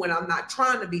 even when I'm not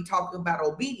trying to be talking about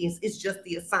obedience. It's just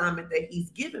the assignment that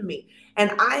he's given me. And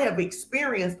I have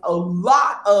experienced a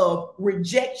lot of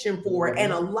rejection for it,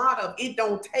 and a lot of it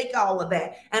don't take all of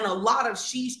that. And a lot of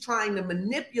she's trying to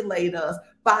manipulate us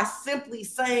by simply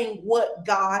saying what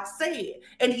God said.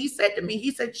 And he said to me,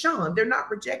 he said, Sean, they're not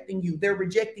rejecting you. They're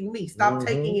rejecting me. Stop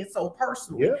taking it so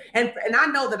personally. Yeah. And I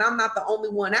know that I'm not the only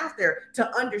one out there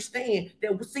to understand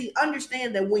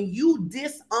that when you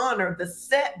dishonor the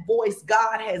set voice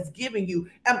God has given you,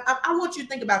 I want you to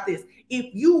think about this.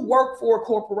 If you work for a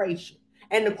corporation,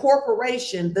 and the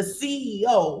corporation, the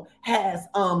CEO has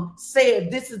said,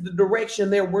 this is the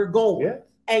direction that we're going. Yeah.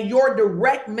 And your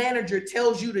direct manager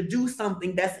tells you to do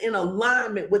something that's in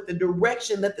alignment with the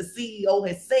direction that the CEO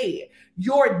has said.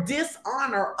 Your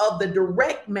dishonor of the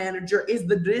direct manager is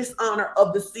the dishonor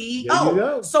of the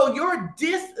CEO.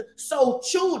 So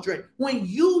children, when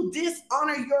you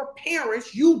dishonor your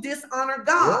parents, you dishonor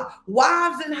God. Yeah.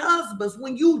 Wives and husbands,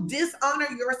 when you dishonor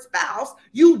your spouse,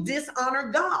 you dishonor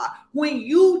God. When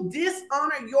you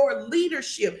dishonor your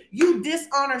leadership, you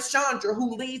dishonor Chandra,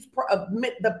 who leads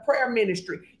the prayer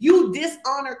ministry. You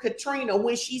dishonor Katrina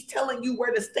when she's telling you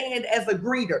where to stand as a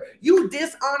greeter. You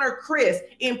dishonor Chris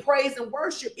in praise and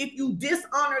worship. If you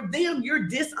dishonor them, you're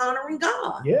dishonoring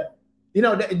God. Yeah. You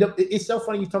know, it's so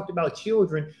funny you talked about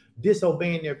children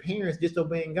disobeying their parents,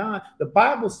 disobeying God. The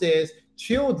Bible says,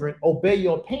 children, obey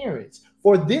your parents.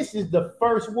 For this is the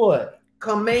first what?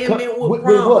 Commandment with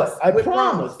promise. A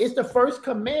promise. It's the first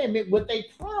commandment with a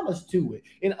promise to it.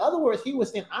 In other words, he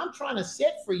was saying, I'm trying to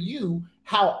set for you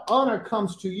how honor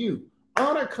comes to you.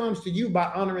 Honor comes to you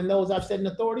by honoring those I've set in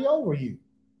authority over you.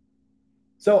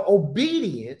 So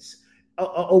obedience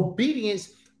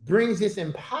brings this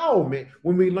empowerment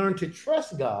when we learn to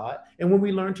trust God and when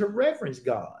we learn to reverence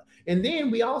God. And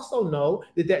then we also know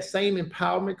that same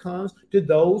empowerment comes to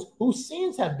those whose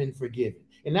sins have been forgiven.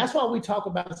 And that's why we talk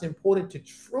about it's important to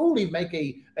truly make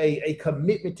a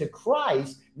commitment to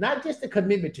Christ, not just a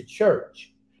commitment to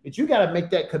church. But you got to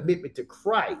make that commitment to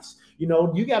Christ. You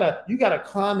know, you gotta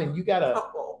come and you gotta.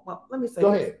 Well, let me say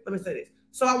this.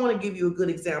 So I want to give you a good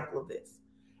example of this.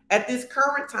 At this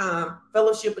current time,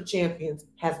 Fellowship of Champions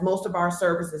has most of our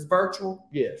services virtual.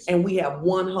 Yes. And we have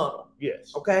one huddle.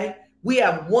 Yes. Okay. We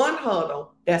have one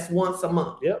huddle that's once a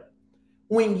month. Yep.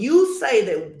 When you say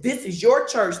that this is your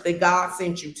church that God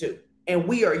sent you to, and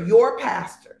we are your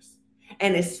pastors,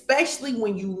 and especially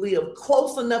when you live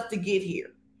close enough to get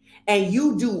here, and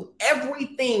you do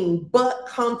everything but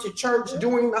come to church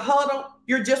during the huddle,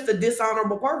 you're just a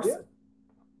dishonorable person. Yeah.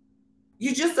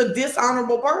 You're just a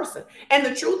dishonorable person. And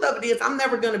the truth of it is, I'm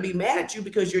never going to be mad at you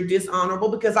because you're dishonorable,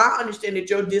 because I understand that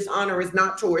your dishonor is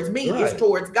not towards me, it's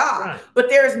towards God. Right. But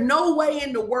there's no way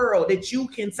in the world that you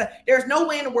can say, there's no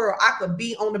way in the world I could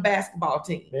be on the basketball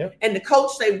team. Yep. And the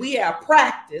coach say we have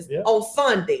practice on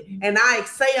Sunday, and I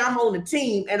say I'm on the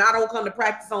team and I don't come to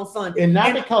practice on Sunday. And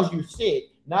not because you're sick,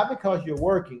 not because you're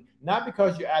working, not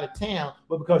because you're out of town,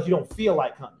 but because you don't feel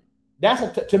like coming.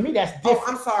 To me, that's different. Oh,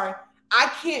 I'm sorry. I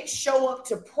can't show up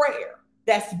to prayer.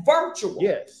 That's virtual.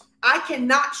 Yes. I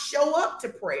cannot show up to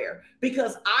prayer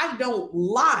because I don't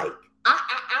like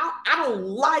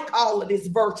all of this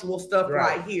virtual stuff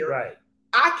right here. Right.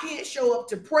 I can't show up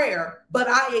to prayer, but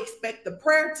I expect the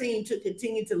prayer team to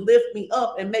continue to lift me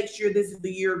up and make sure this is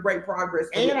the year of great progress.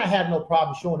 And I have no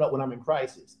problem showing up when I'm in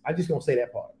crisis. I'm just gonna say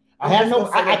that part.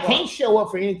 I can't show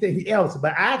up for anything else,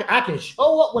 but I can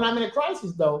show up when I'm in a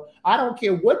crisis, though. I don't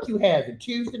care what you have in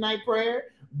Tuesday night prayer,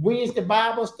 Wednesday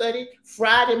Bible study,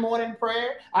 Friday morning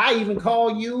prayer. I even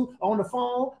call you on the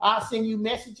phone. I'll send you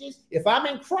messages. If I'm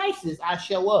in crisis, I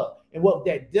show up. And what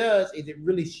that does is it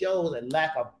really shows a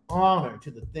lack of honor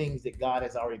to the things that God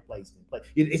has already placed in place.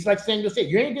 It's like Samuel said,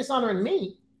 you ain't dishonoring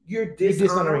me. You're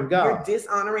dishonoring God. You're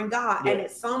dishonoring God. Yeah. And at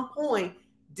some point,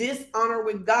 dishonor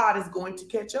with God is going to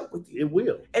catch up with you. It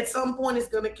will. At some point, it's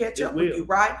going to catch up with you,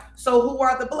 right? So who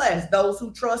are the blessed? Those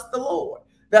who trust the Lord.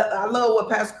 I love what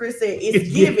Pastor Chris said. It's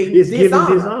giving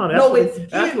dishonor. That's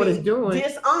what it's doing.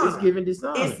 Dishonor. It's giving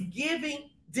dishonor. It's giving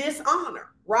dishonor,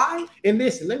 right? And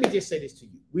listen, let me just say this to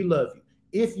you. We love you.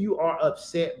 If you are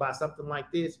upset by something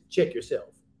like this, check yourself.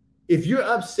 If you're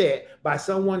upset by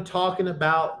someone talking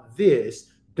about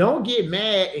this, don't get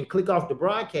mad and click off the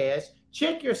broadcast.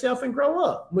 Check yourself and grow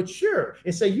up, mature,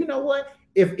 and say, you know what?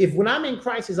 If when I'm in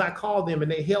crisis, I call them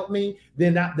and they help me,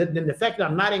 then the fact that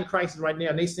I'm not in crisis right now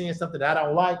and they saying something that I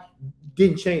don't like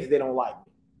didn't change that they don't like me.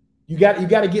 You got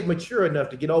to get mature enough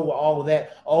to get over all of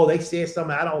that. Oh, they said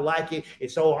something, I don't like it, and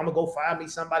so I'm gonna go find me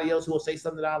somebody else who will say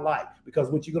something that I like. Because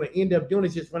what you're gonna end up doing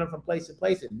is just running from place to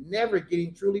place and never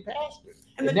getting truly pastored.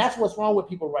 And that's what's wrong with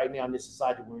people right now in this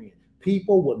society we're in.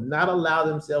 People will not allow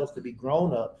themselves to be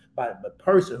grown up by the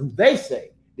person who they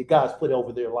say that God's put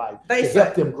over their life to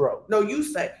help them grow. No, you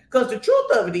say, because the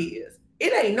truth of it is,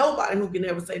 it ain't nobody who can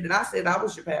ever say that I said I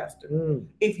was your pastor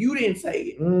if you didn't say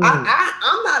it.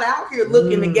 I'm not out here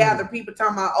looking to gather people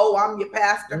talking about, oh, I'm your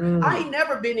pastor. I ain't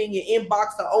never been in your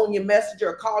inbox or on your messenger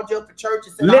or called you up for church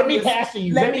and said, let me pastor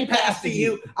you. Let me pastor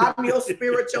you. I'm your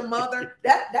spiritual mother.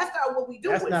 That's not what we do.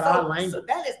 That's not our language. So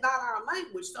that is not our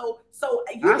language. So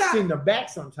I send them back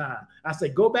sometime. I say,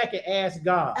 go back and ask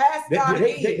God. Ask God.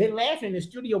 They're laughing in the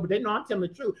studio, but they know I'm telling the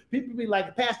truth. People be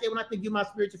like, Pastor, when I think you're my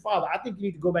spiritual father, I think you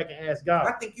need to go back and ask God.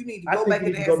 I think you need to go back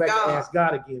and ask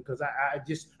God again, because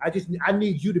I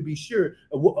need you to be sure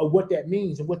of what that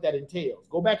means and what that entails.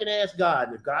 Go back and ask God.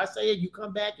 And if God say it, you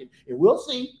come back and we'll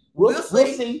see. We'll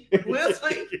see. We'll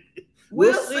see.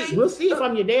 We'll see if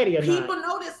I'm your daddy or not. People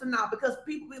know this or not, because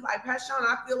people be like, Pastor Sean,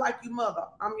 I feel like you mother.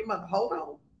 I'm your mother. Hold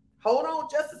on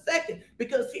just a second,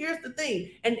 because here's the thing,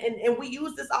 and we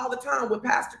use this all the time with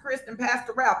Pastor Chris and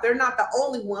Pastor Ralph. They're not the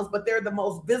only ones, but they're the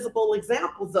most visible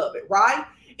examples of it, right?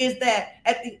 Is that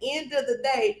at the end of the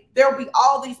day, there'll be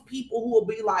all these people who will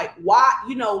be like, why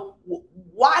don't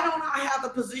I have the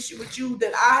position with you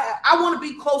that I have? I want to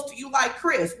be close to you like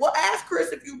Chris. Well, ask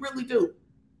Chris if you really do.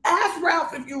 Ask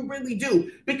Ralph if you really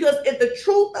do. Because if the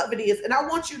truth of it is, and I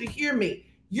want you to hear me,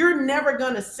 you're never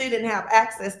going to sit and have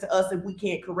access to us if we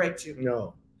can't correct you.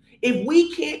 No. If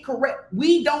we can't correct,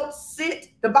 we don't sit.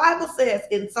 The Bible says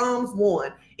in Psalms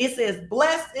 1, it says,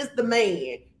 blessed is the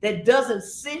man that doesn't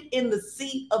sit in the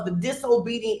seat of the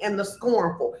disobedient and the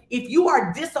scornful. If you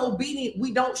are disobedient,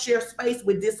 we don't share space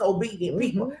with disobedient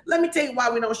people. Let me tell you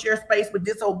why we don't share space with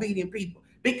disobedient people.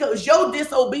 Because your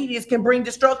disobedience can bring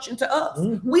destruction to us.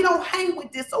 We don't hang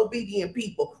with disobedient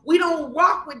people. We don't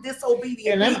rock with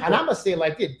disobedient people. And I'm going to say it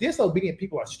like this. Disobedient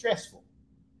people are stressful.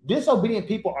 Disobedient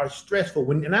people are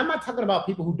stressful. And I'm not talking about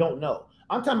people who don't know.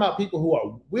 I'm talking about people who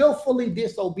are willfully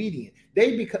disobedient.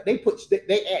 They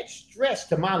add stress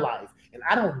to my life. And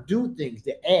I don't do things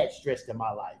that add stress to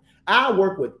my life. I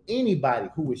work with anybody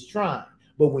who is trying.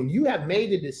 But when you have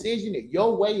made the decision that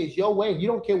your way is your way and you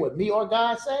don't care what me or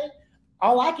God say,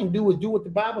 all I can do is do what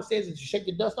the Bible says, is to shake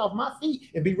the dust off my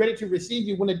feet and be ready to receive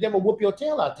you when the devil whoop your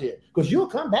tail out there. Because you'll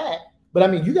come back. But I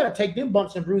mean, you got to take them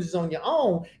bumps and bruises on your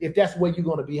own if that's the way you're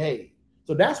going to behave.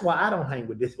 So that's why I don't hang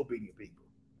with disobedient people.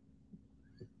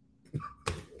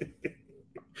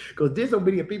 Because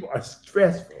disobedient people are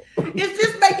stressful. It's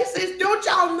just making sense. Don't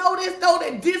y'all know this, though,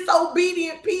 that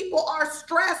disobedient people are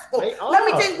stressful? Let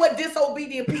me tell you what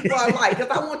disobedient people are like, because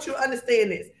I want you to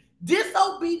understand this.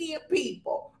 Disobedient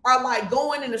people are like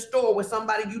going in the store with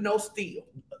somebody you know steal.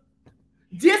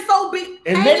 Disobedient,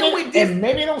 and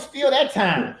maybe they don't steal that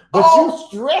time, but you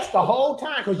stress the whole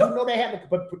time because you know they have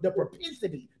the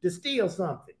propensity to steal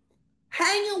something.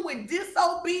 Hanging with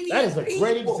disobedient that is a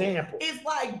great example. It's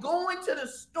like going to the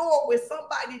store with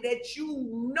somebody that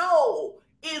you know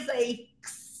is a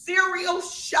serial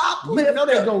shoplifter. You know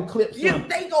they're gonna clip something.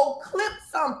 They gonna clip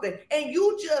something, and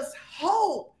you just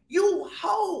hope. You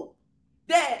hope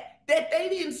that they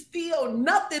didn't steal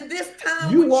nothing this time.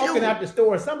 You walking out the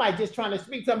store, somebody just trying to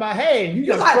speak to somebody, hey, and you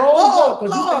just like, froze up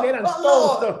because you think they done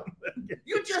stole something.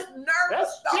 You just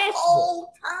nervous the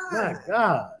whole time. My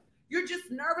God. You're just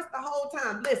nervous the whole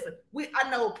time. Listen, I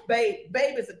know Babe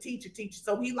is a teacher,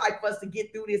 so he like us to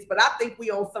get through this, but I think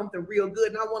we on something real good,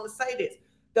 and I want to say this.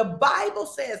 The Bible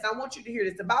says, I want you to hear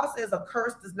this. The Bible says a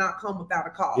curse does not come without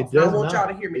a cause. I want y'all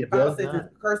to hear me. The Bible says a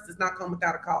curse does not come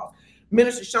without a cause.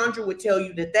 Minister Chandra would tell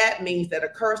you that means that a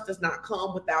curse does not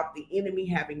come without the enemy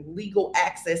having legal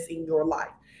access in your life.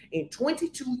 In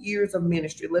 22 years of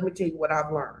ministry, let me tell you what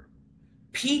I've learned.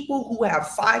 People who have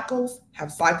cycles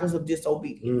of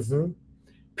disobedience.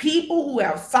 People who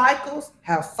have cycles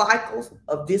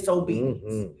of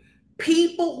disobedience.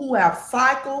 People who have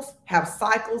cycles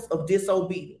of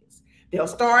disobedience. They'll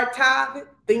start tithing,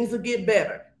 things will get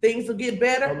better. Things will get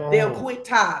better, they'll quit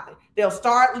tithing. They'll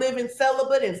start living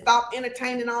celibate and stop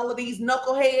entertaining all of these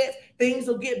knuckleheads. Things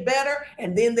will get better,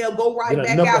 and then they'll go right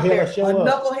back out there. A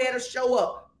knucklehead will show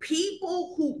up.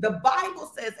 people who the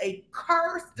Bible says a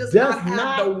curse does not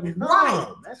have the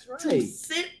right That's right. to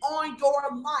sit on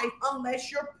your life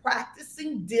unless you're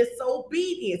practicing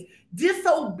disobedience.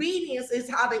 Disobedience is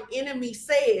how the enemy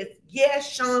says,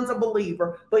 yes, Sean's a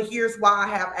believer, but here's why I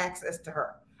have access to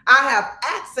her. I have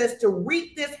access to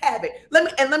wreak this havoc.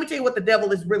 Let me tell you what the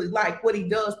devil is really like, what he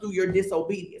does through your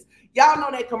disobedience. Y'all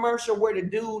know that commercial where the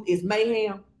dude is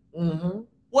mayhem? Mm-hmm.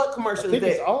 What commercial is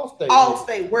that? Allstate.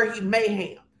 Allstate, where he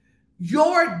mayhem.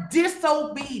 Your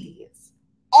disobedience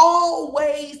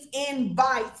always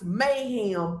invites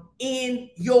mayhem in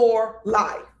your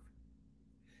life.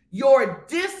 Your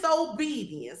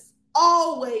disobedience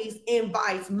always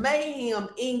invites mayhem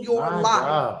in your life.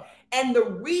 God. And the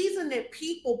reason that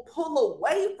people pull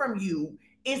away from you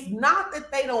is not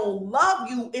that they don't love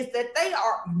you, it's that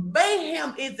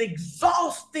mayhem is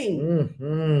exhausting.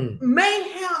 Mm-hmm.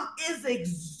 Mayhem is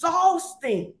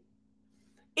exhausting.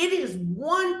 It is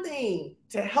one thing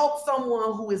to help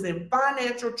someone who is in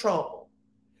financial trouble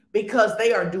because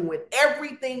they are doing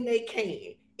everything they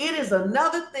can. It is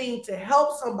another thing to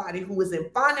help somebody who is in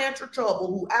financial trouble,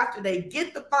 who after they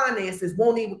get the finances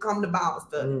won't even come to Bible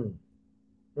study.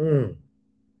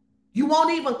 You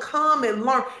won't even come and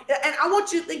learn. And I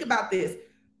want you to think about this.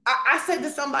 I said to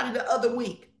somebody the other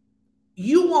week,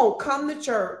 you won't come to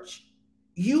church,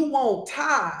 you won't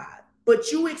tithe,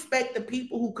 but you expect the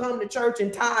people who come to church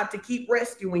and tithe to keep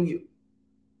rescuing you.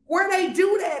 Where they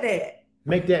do that at?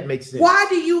 Make that make sense. Why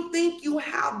do you think you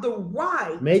have the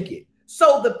right? Make it.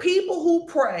 So the people who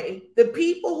pray, the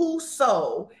people who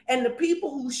sow, and the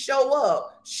people who show up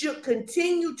should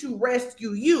continue to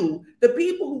rescue you. The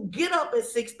people who get up at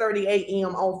 6:30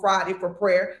 a.m. on Friday for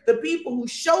prayer, the people who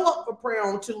show up for prayer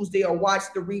on Tuesday or watch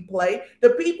the replay,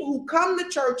 the people who come to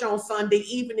church on Sunday,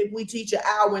 even if we teach an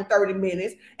hour and 30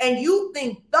 minutes, and you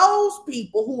think those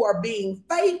people who are being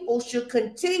faithful should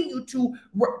continue to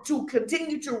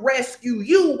rescue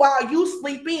you while you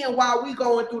sleep in while we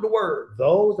going through the word.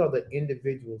 Those are the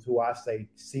individuals who I say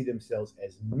see themselves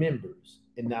as members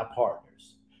and not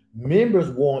partners. Members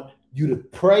want you to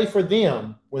pray for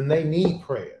them when they need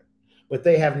prayer, but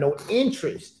they have no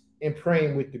interest in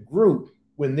praying with the group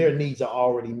when their needs are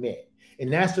already met.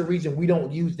 And that's the reason we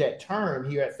don't use that term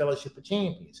here at Fellowship of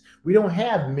Champions. We don't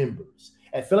have members.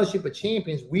 At Fellowship of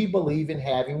Champions, we believe in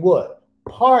having what?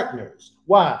 Partners.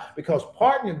 Why? Because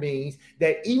partner means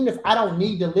that even if I don't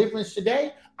need deliverance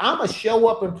today, I'm going to show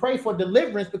up and pray for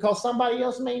deliverance because somebody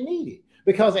else may need it.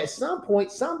 Because at some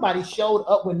point, somebody showed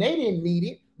up when they didn't need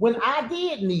it, when I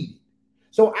did need it.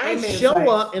 So I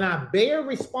show up and I bear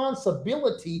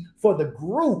responsibility for the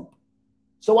group.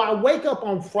 So I wake up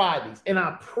on Fridays and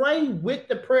I pray with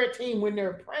the prayer team when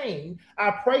they're praying.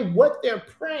 I pray what they're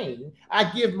praying.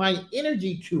 I give my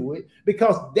energy to it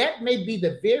because that may be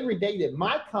the very day that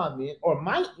my comment or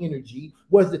my energy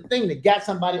was the thing that got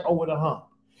somebody over the hump.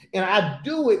 And I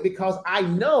do it because I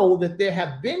know that there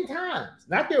have been times,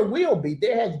 not there will be,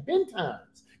 there has been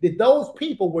times that those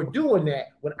people were doing that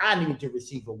when I needed to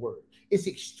receive a word. It's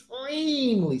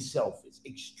extremely selfish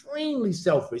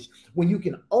when you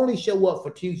can only show up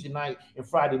for Tuesday night and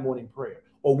Friday morning prayer,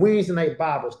 or Wednesday night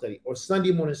Bible study, or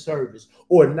Sunday morning service,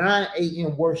 or 9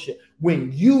 a.m. worship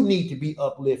when you need to be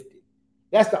uplifted.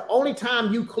 That's the only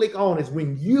time you click on is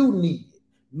when you need it.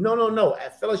 No.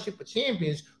 At Fellowship of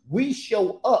Champions, we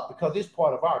show up because it's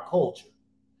part of our culture.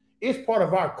 It's part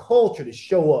of our culture to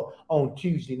show up on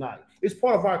Tuesday night. It's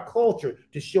part of our culture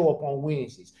to show up on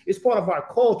Wednesdays. It's part of our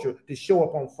culture to show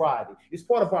up on Friday. It's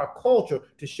part of our culture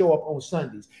to show up on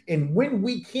Sundays. And when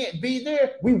we can't be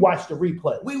there, we watch the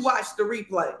replay.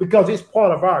 Because it's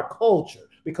part of our culture.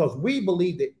 Because we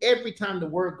believe that every time the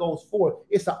word goes forth,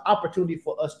 it's an opportunity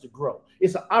for us to grow.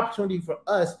 It's an opportunity for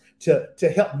us to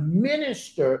help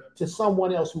minister to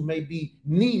someone else who may be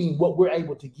needing what we're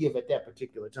able to give at that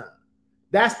particular time.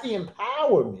 That's the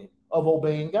empowerment of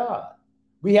obeying God.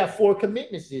 We have 4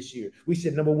 commitments this year. We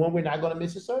said, number 1, we're not going to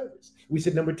miss a service. We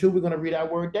said, number 2, we're going to read our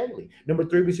word daily. Number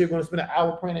 3, we said we're going to spend an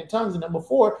hour praying in tongues. And number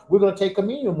 4, we're going to take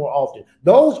communion more often.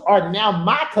 Those are now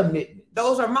my commitments.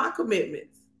 Those are my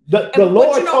commitments. The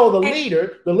Lord told the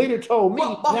leader told me,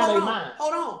 now they mine.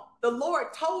 Hold on. The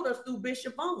Lord told us through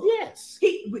Bishop Vaughn. Yes.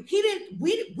 We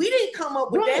didn't come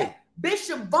up with that.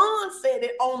 Bishop Vaughn said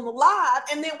it on the live,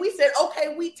 and then we said,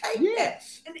 okay, we take that.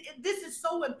 And this is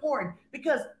so important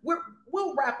because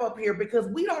we'll wrap up here because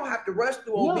we don't have to rush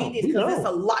through obedience because it's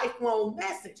a lifelong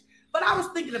message. But I was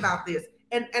thinking about this,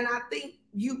 and I think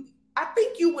you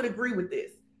would agree with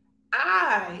this.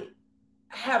 I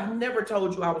have never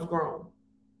told you I was grown.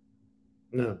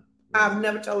 No. I've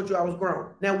never told you I was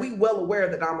grown. Now, we well aware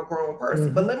that I'm a grown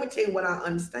person, but let me tell you what I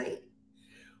understand.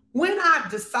 When I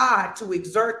decide to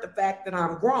exert the fact that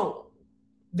I'm grown,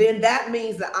 then that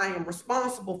means that I am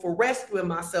responsible for rescuing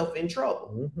myself in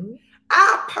trouble. Mm-hmm.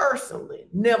 I personally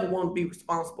never want to be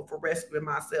responsible for rescuing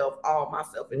myself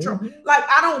in trouble. Mm-hmm. Like,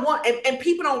 I don't want, and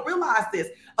people don't realize this.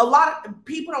 A lot of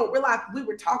people don't realize we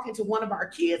were talking to one of our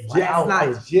kids last night. I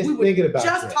was just thinking about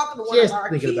just that. talking to one of our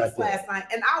kids last night,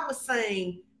 and I was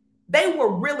saying they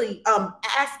were really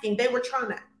asking, they were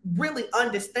trying to really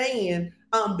understand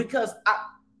because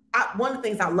one of the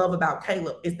things I love about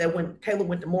Caleb is that when Caleb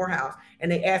went to Morehouse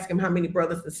and they asked him how many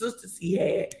brothers and sisters he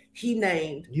had, he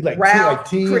named Ralph.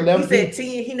 10, Chris, he said 10.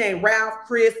 He named Ralph,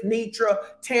 Chris, Nitra,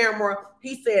 Tamara.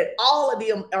 He said all of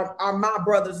them are my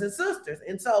brothers and sisters.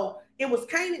 And so it was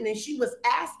Canaan, and she was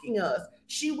asking us.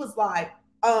 She was like,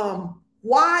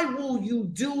 "Why will you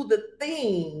do the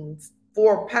things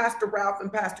for Pastor Ralph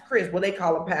and Pastor Chris?" Well, they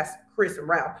call them Pastor Chris and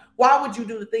Ralph. "Why would you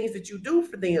do the things that you do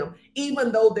for them,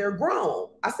 even though they're grown?"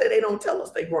 I said, "They don't tell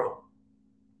us they're grown."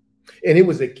 And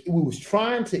we was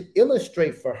trying to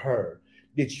illustrate for her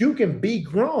that you can be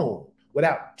grown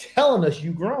without telling us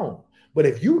you grown. But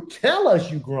if you tell us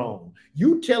you grown,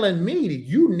 you telling me that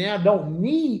you now don't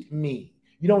need me.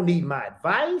 You don't need my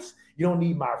advice. You don't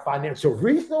need my financial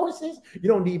resources. You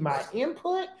don't need my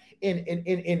input. And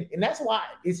that's why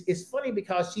it's funny,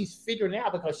 because she's figuring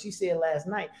out, because she said last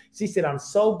night, she said, "I'm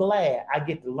so glad I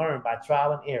get to learn by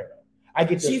trial and error." I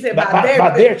get to, she said by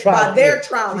their trial and error.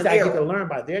 I get to learn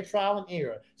by their trial and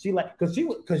error. She like,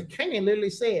 because Kenny literally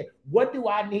said, "What do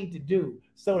I need to do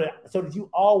so that you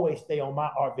always stay on my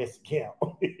Arvest account?"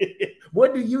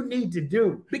 What do you need to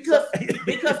do? Because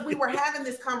we were having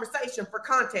this conversation for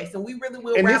context, and we really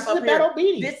will wrap up here.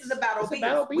 Obedience. This is about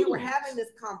obedience. We were having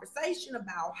this conversation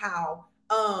about how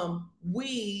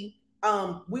we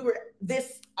were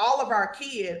all of our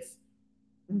kids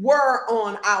were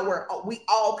on we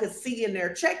all could see in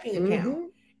their checking account. Mm-hmm.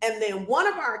 And then one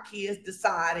of our kids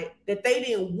decided that they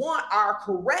didn't want our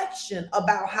correction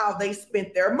about how they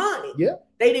spent their money. Yeah.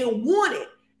 They didn't want it.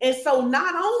 And so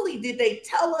not only did they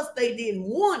tell us they didn't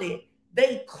want it,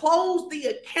 they closed the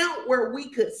account where we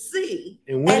could see.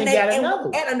 And got another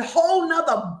one. At a whole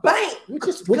nother bank. Which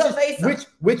is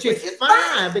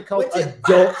fine, because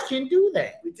adults can do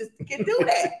that. We just can do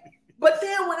that. But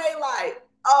then when they like,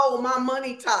 "Oh, my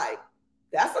money tight,"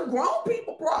 that's a grown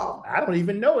people problem. I don't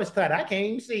even know it's tight. I can't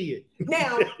even see it.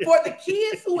 Now, for the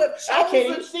kids who have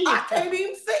chosen, I can't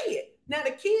even see it. Now,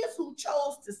 the kids who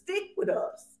chose to stick with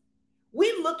us,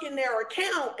 we look in their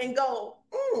account and go,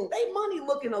 they money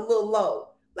looking a little low.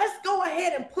 Let's go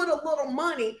ahead and put a little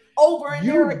money over in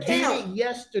their account. You did it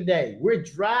yesterday. We're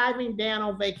driving down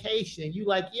on vacation. You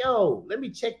like, "Yo, let me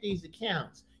check these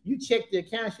accounts." You check the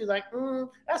account. She's like,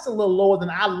 "That's a little lower than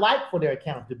I like for their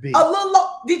account to be." A little low.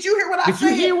 Did you hear what I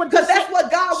said? Because that's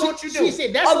what God wants you to do. She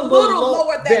said that's a little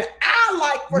lower than I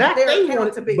like for their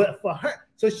account to be. But for her,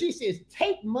 so she says,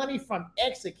 "Take money from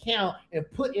X account and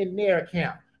put in their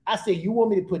account." I said, "You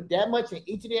want me to put that much in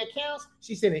each of their accounts?"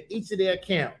 She said, "In each of their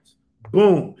accounts."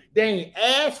 Boom. They ain't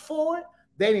asked for it.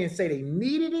 They didn't say they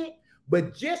needed it.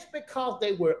 But just because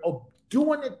they were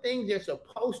doing the things they're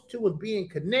supposed to and being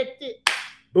connected,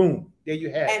 boom, there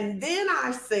you have it. And then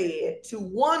I said to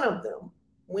one of them,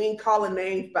 we ain't calling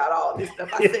names about all this stuff.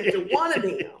 I said to one of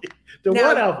them,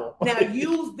 now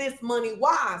use this money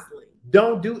wisely.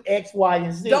 Don't do X, Y,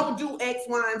 and Z. Don't do X,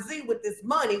 Y, and Z with this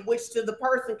money, which to the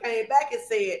person came back and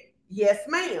said, "Yes,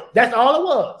 ma'am." That's all it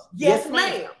was. Yes,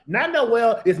 ma'am. Not no,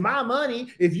 "Well, it's my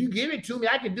money. If you give it to me,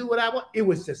 I can do what I want." It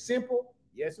was just simple.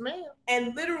 "Yes, ma'am."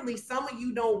 And literally, some of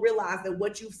you don't realize that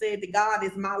what you said to God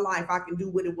is my life. I can do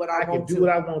with it what I want to. I can do what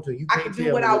I want to. I can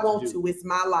do what I want to. It's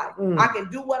my life. I can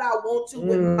do what I want to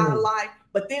with my life.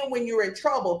 But then when you're in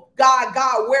trouble, God,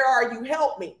 where are you?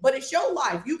 Help me. But it's your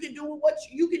life. You can do what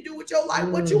you can do with your life.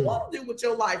 What you want to do with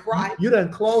your life, right? You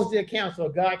done closed the account so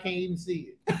God can't even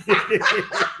see it.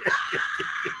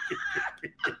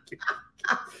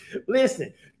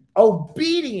 Listen,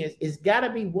 obedience has got to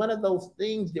be one of those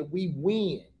things that we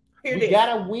win. We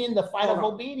got to win the fight of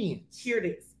obedience. Hear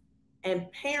this. And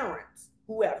parents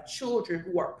who have children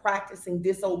who are practicing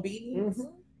disobedience,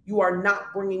 you are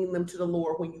not bringing them to the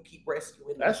Lord when you keep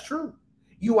rescuing them. That's true.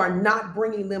 You are not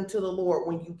bringing them to the Lord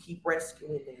when you keep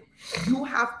rescuing them. You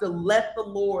have to let the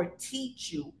Lord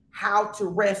teach you how to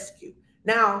rescue.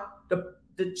 Now,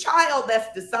 the child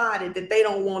that's decided that they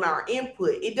don't want our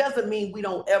input, it doesn't mean we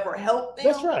don't ever help them.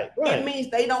 That's right. It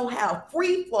means they don't have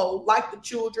free flow like the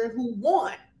children who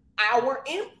want our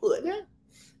input. Yeah.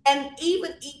 And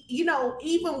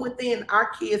even within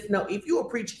our kids, if you're a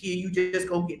preacher kid, you just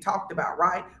gonna get talked about,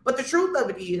 right? But the truth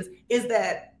of it is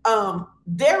that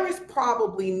there is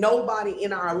probably nobody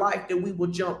in our life that we will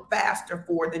jump faster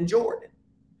for than Jordan.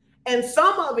 And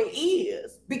some of it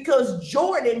is because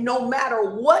Jordan, no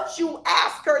matter what you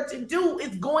ask her to do,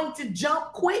 is going to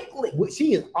jump quickly.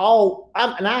 She is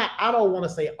I don't want to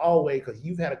say always because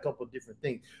you've had a couple of different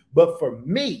things. But for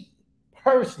me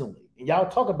personally, and y'all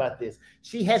talk about this,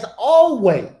 she has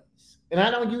always, and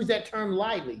I don't use that term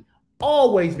lightly,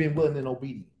 always been willing and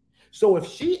obedient. So if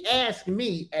she asked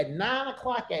me at 9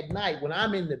 o'clock at night when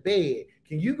I'm in the bed,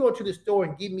 can you go to the store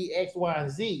and give me X, Y,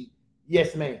 and Z?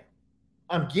 Yes, ma'am.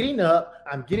 I'm getting up,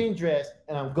 I'm getting dressed,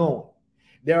 and I'm going.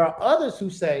 There are others who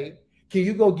say, can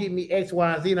you go get me X,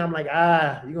 Y, and Z? And I'm like,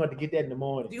 you're going to have to get that in the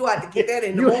morning. You have to get that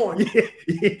in the morning.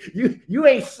 You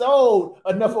ain't sold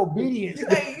enough obedience you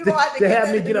to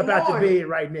have me get up out the bed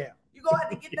right now. You're going to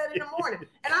have to get that in the morning.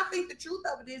 And I think the truth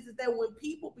of it is that when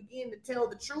people begin to tell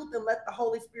the truth and let the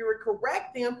Holy Spirit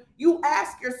correct them, you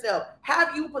ask yourself,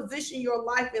 have you positioned your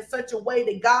life in such a way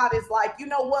that God is like, you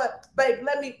know what, babe,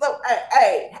 let me look,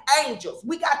 hey, angels,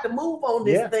 we got to move on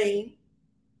this thing.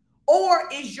 Or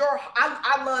is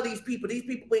I love these people. These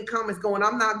people in comments going,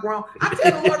 I'm not grown. I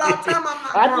tell the Lord all the time, I'm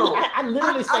not grown. I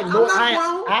literally say, Lord,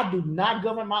 I do not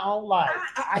govern my own life.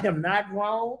 I am not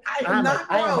grown. I am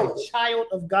a child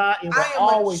of God and will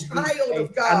always be.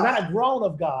 Of God. I'm not a grown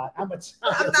of God. I'm a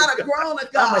child. I'm not a grown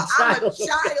of God. I'm a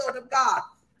child of God.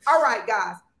 All right,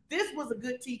 guys. This was a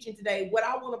good teaching today. What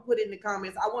I want to put in the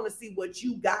comments, I want to see what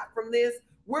you got from this.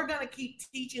 We're going to keep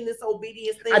teaching this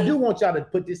obedience thing. I do want y'all to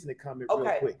put this in the comment real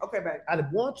quick. Okay, baby. I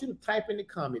want you to type in the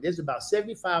comment. There's about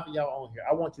 75 of y'all on here.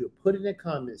 I want you to put in the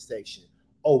comment section.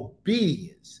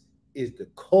 Obedience is the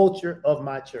culture of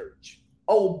my church.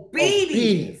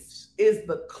 Obedience is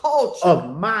the culture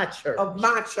of my church. Of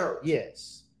my church.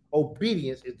 Yes.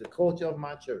 Obedience is the culture of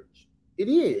my church. It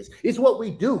is. It's what we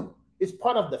do. It's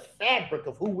part of the fabric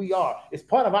of who we are. It's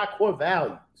part of our core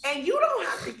values. And you don't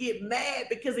have to get mad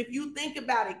because if you think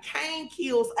about it, Cain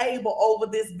kills Abel over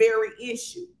this very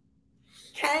issue.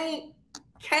 Cain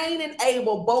and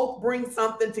Abel both bring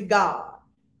something to God.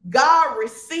 God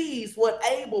receives what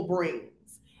Abel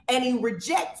brings and he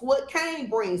rejects what Cain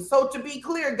brings. So to be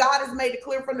clear, God has made it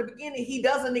clear from the beginning, he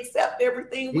doesn't accept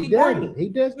everything we bring. He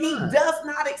does not. He does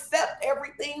not accept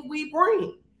everything we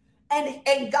bring.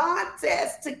 And God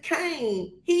says to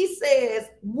Cain, he says,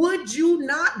 would you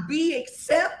not be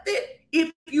accepted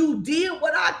if you did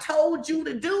what I told you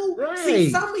to do? Right. See,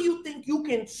 some of you think you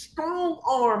can strong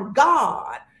arm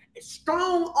God,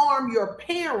 strong arm your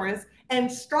parents, and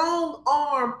strong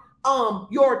arm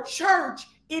your church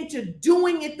into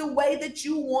doing it the way that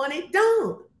you want it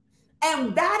done.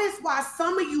 And that is why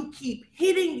some of you keep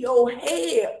hitting your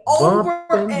head over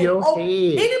and over.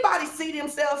 Anybody see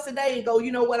themselves today and go,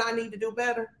 you know what, I need to do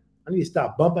better? I need to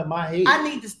stop bumping my head. I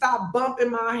need to stop bumping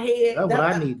my head. That's what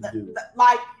I need to do.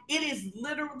 Like, it is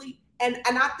literally, and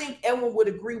I think Edwin would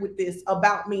agree with this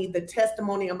about me, the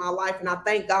testimony of my life. And I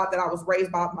thank God that I was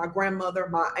raised by my grandmother,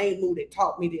 my Aunt Lou, that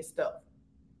taught me this stuff.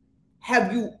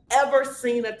 Have you ever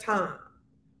seen a time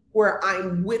where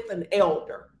I'm with an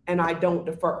elder and I don't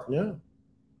defer?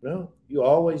 No, you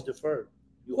always defer.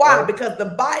 Why? Because the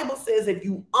Bible says if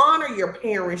you honor your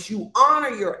parents, you honor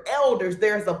your elders,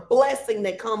 there's a blessing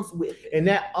that comes with it. And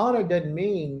that honor doesn't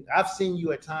mean, I've seen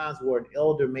you at times where an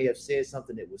elder may have said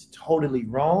something that was totally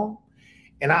wrong.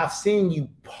 And I've seen you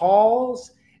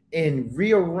pause and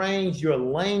rearrange your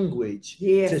language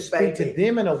to speak to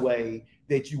them in a way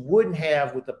that you wouldn't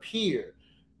have with a peer.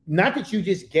 Not that you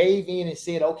just gave in and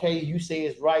said, okay, you say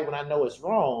it's right when I know it's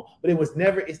wrong, but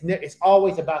it's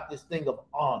always about this thing of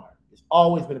honor. It's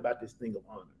always been about this thing of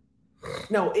honor.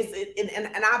 No,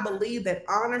 and I believe that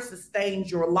honor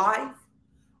sustains your life.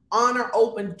 Honor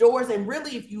opens doors. And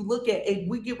really, if you look at, if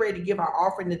we get ready to give our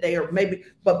offering today, or maybe,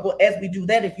 but as we do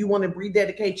that, if you want to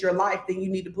rededicate your life, then you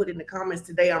need to put in the comments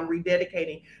today, I'm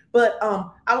rededicating. But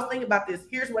I was thinking about this.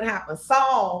 Here's what happened.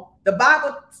 Samuel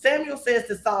says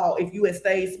to Saul, if you had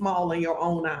stayed small in your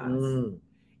own eyes,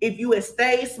 if you had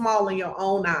stayed small in your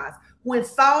own eyes, when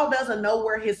Saul doesn't know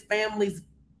where his family's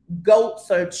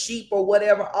goats or sheep or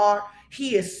whatever are,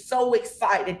 he is so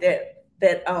excited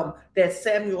that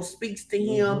Samuel speaks to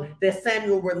him, that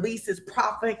Samuel releases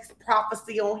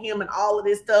prophecy on him and all of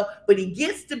this stuff. But he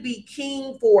gets to be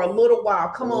king for a little while.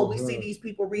 Come on, we see these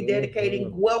people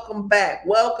rededicating. Welcome back,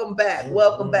 welcome back,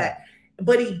 welcome back.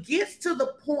 But he gets to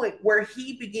the point where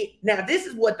he begins. Now, this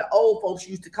is what the old folks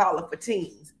used to call it for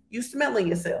teens. You smelling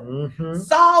yourself.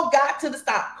 Saul got to the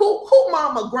stop. Who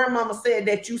mama, grandmama said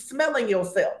that you smelling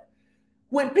yourself?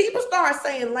 When people start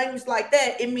saying language like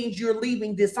that, it means you're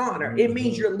leaving dishonor. It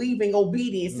means you're leaving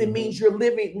obedience. It means you're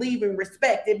leaving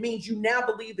respect. It means you now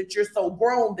believe that you're so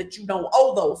grown that you don't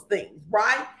owe those things,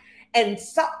 right? And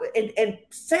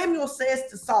Samuel says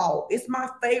to Saul, it's my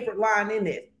favorite line in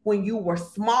it. When you were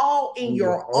small in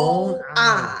your own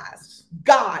eyes,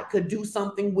 God could do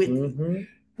something with you.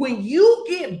 When you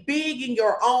get big in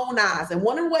your own eyes, and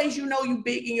one of the ways you know you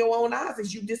big in your own eyes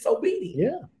is you disobedient.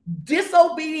 Yeah.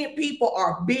 Disobedient people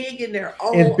are big in their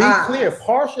own eyes. And be clear,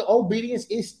 partial obedience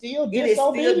is still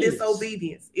disobedience. It is still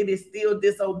disobedience. It is still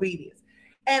disobedience.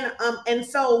 And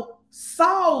so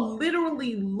Saul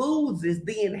literally loses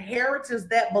the inheritance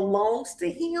that belongs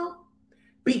to him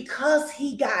because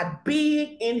he got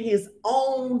big in his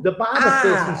own The Bible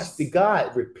eyes. says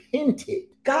God repented.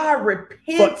 God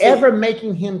repented. Forever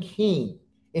making him king.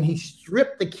 And he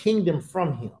stripped the kingdom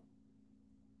from him.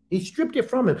 He stripped it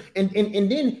from him. And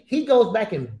then he goes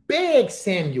back and begs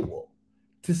Samuel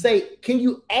to say, can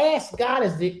you ask God,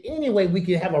 is there any way we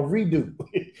can have a redo?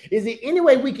 Is there any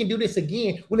way we can do this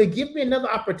again? Will it give me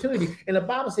another opportunity? And the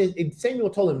Bible says, and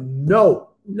Samuel told him, no.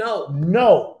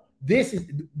 This is,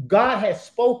 God has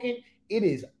spoken. It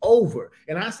is over.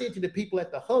 And I said to the people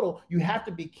at the huddle, you have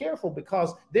to be careful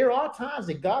because there are times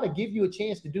that God will give you a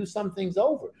chance to do some things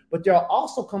over. But there will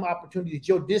also come opportunities that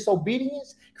your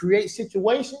disobedience creates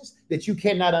situations that you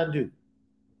cannot undo.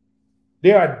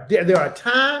 There are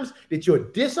times that your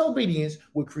disobedience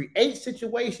will create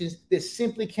situations that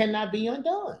simply cannot be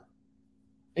undone.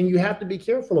 And you have to be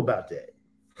careful about that.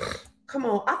 Come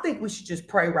on, I think we should just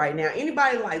pray right now.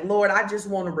 Anybody like, Lord, I just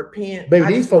want to repent. Baby,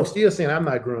 these folks still saying I'm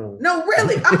not grown. No,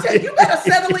 really. I'm telling you, you better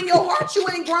settle in your heart. You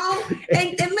ain't grown.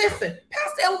 And listen,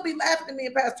 Pastor Ellen will be laughing at me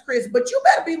and Pastor Chris, but you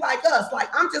better be like us. Like,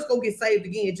 I'm just going to get saved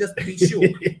again just to be sure.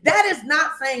 That is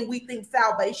not saying we think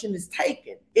salvation is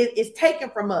taken. It is taken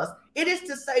from us. It is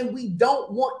to say we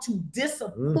don't want to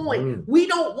disappoint. We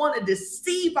don't want to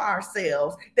deceive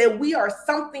ourselves that we are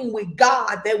something with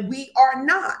God that we are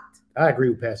not. I agree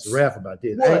with Pastor Ralph about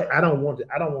this. I don't want to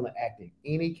act in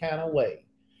any kind of way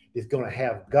that's going to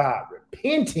have God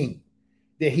repenting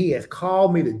that he has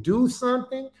called me to do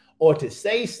something or to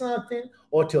say something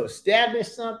or to establish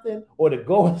something or to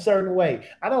go a certain way.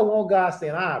 I don't want God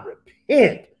saying, I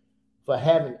repent for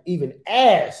having even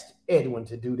asked Edwin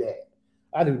to do that.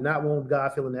 I do not want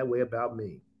God feeling that way about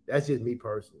me. That's just me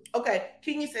personally. Okay.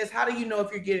 Kingy says, how do you know if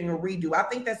you're getting a redo? I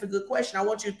think that's a good question. I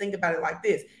want you to think about it like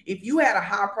this. If you had a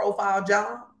high profile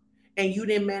job and you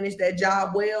didn't manage that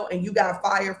job well and you got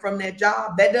fired from that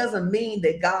job, that doesn't mean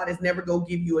that God is never going to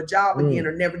give you a job again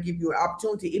or never give you an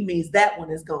opportunity. It means that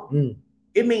one is gone.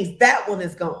 It means that one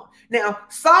is gone. Now,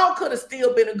 Saul could have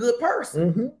still been a good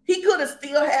person. He could have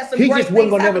still had some great things. He just wasn't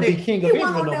going to never be king of Israel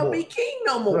no more. He wasn't going to never be king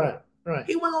no more. Right.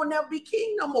 He wasn't gonna never be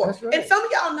king no more. Right. And some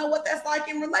of y'all know what that's like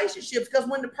in relationships, because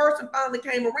when the person finally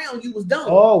came around, you was done.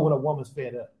 Oh, when a woman's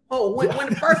fed up. Oh, when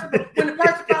the person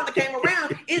finally came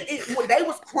around, when they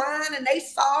was crying and they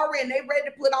sorry and they ready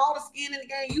to put all the skin in the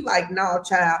game. You like, no,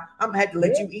 child, I'm gonna have to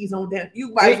let you ease on down.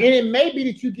 You right. And it may be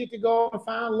that you get to go and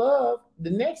find love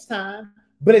the next time,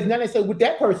 but it's not necessarily with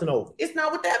that person over. It's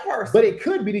not with that person. But it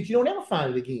could be that you don't ever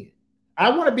find it again. I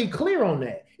want to be clear on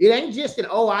that. It ain't just that,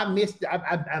 oh, I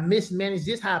mismanaged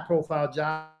this high profile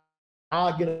job,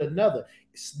 I'll get another.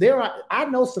 I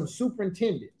know some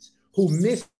superintendents who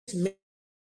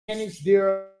mismanaged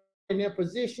in their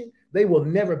position. They will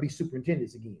never be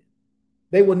superintendents again.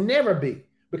 They will never be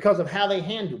because of how they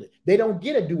handled it. They don't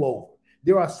get a do-over.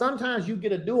 There are sometimes you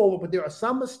get a do-over, but there are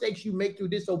some mistakes you make through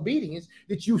disobedience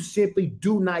that you simply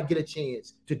do not get a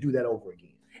chance to do that over again.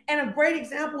 And a great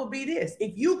example would be this.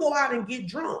 If you go out and get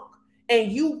drunk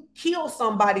and you kill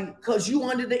somebody because you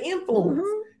under the influence,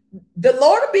 the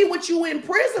Lord will be with you in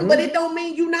prison, but it don't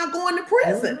mean you're not going to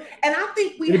prison. And I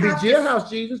think it'll be jailhouse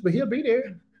Jesus, but he'll be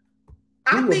there.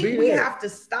 I think we have to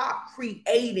stop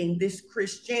creating this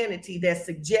Christianity that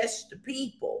suggests to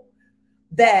people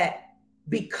that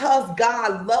because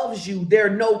God loves you, there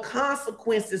are no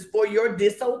consequences for your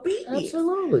disobedience.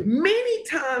 Absolutely. Many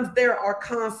times there are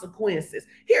consequences.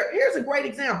 Here's a great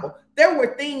example. There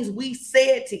were things we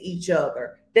said to each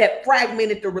other that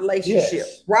fragmented the relationship,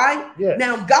 right? Yes.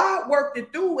 Now, God worked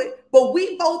it through it, but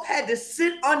we both had to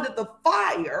sit under the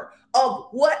fire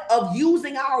of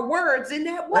using our words in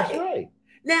that way. That's right.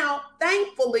 Now,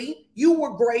 thankfully, you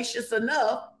were gracious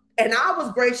enough, and I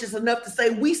was gracious enough to say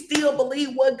we still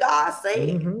believe what God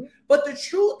said. But the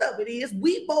truth of it is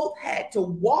we both had to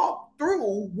walk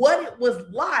through what it was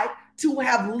like to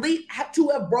have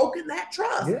broken that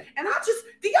trust. Yeah. And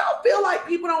do y'all feel like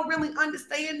people don't really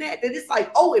understand that it's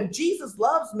like, oh, if Jesus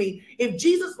loves me,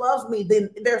 then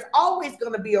there's always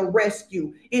going to be a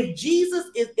rescue. If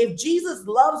Jesus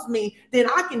loves me, then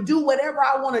I can do whatever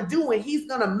I want to do, and he's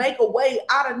going to make a way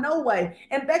out of no way.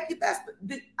 And Becky,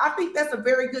 I think that's a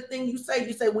very good thing you say.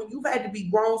 You say when you've had to be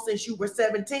grown since you were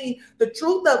 17, the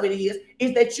truth of it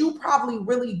is that you probably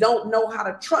really don't know how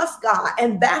to trust God,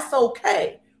 and that's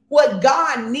okay. What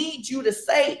God needs you to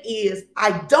say is,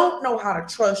 I don't know how to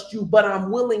trust you, but I'm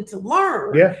willing to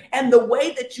learn. Yeah. And the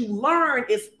way that you learn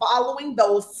is following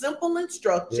those simple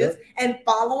instructions and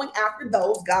following after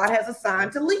those God has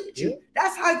assigned to lead you.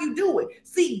 That's how you do it.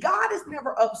 See, God is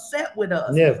never upset with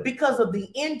us because of the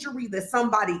injury that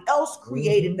somebody else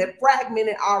created that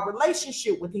fragmented our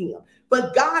relationship with him.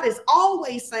 But God is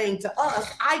always saying to us,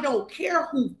 I don't care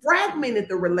who fragmented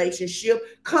the relationship.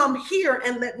 Come here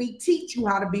and let me teach you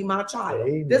how to be my child.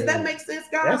 Amen. Does that make sense,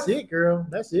 guys? That's it, girl.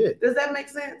 That's it. Does that make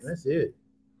sense? That's it.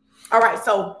 All right.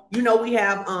 So, we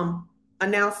have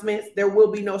announcements. There will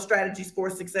be no strategies for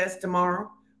success tomorrow,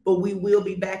 but we will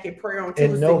be back at prayer on Tuesday.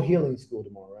 And no healing school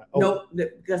tomorrow, right? No,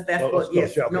 because that's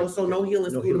no healing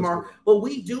school tomorrow. But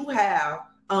we do have,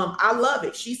 I love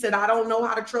it. She said, I don't know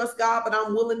how to trust God, but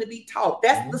I'm willing to be taught.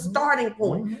 That's the starting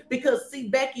point. Because see,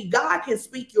 Becky, God can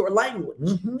speak your language.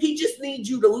 He just needs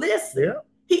you to listen.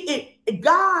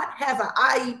 God has an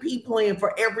IEP plan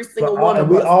for every single one of us.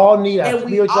 We all need a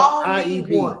spiritual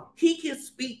IEP. One. He can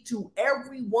speak to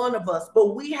every one of us,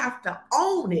 but we have to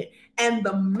own it. And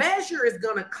the measure is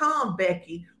going to come,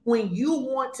 Becky, when you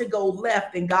want to go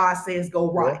left and God says go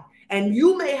right. And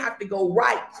you may have to go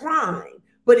right crying.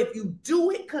 But if you do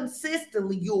it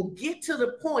consistently, you'll get to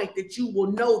the point that you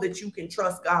will know that you can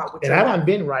trust God with your life. And I've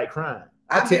been right crying.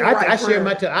 I share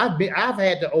my I've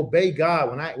had to obey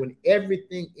God when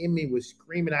everything in me was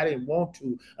screaming I didn't want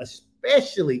to,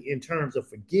 especially in terms of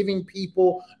forgiving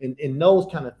people and those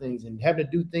kind of things, and having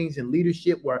to do things in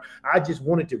leadership where I just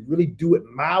wanted to really do it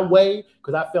my way,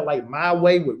 because I felt like my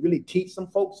way would really teach some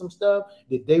folks some stuff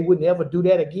that they wouldn't ever do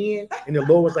that again. And the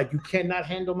Lord was like, you cannot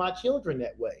handle my children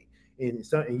that way. And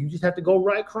you just have to go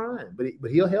right crying,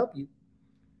 but he'll help you.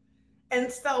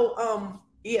 And so,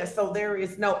 so there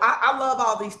is I love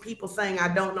all these people saying,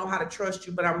 I don't know how to trust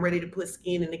you, but I'm ready to put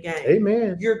skin in the game.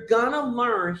 Amen. You're gonna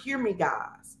learn, hear me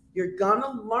guys, you're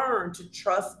gonna learn to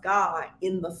trust God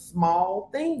in the small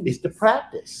things. It's the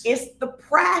practice. It's the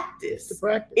practice.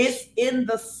 It's in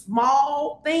the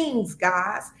small things,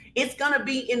 guys. It's going to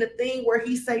be in the thing where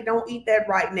he say, don't eat that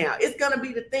right now. It's going to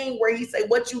be the thing where he say,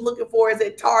 what you looking for is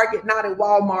at Target, not at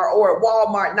Walmart, or at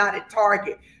Walmart, not at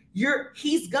Target.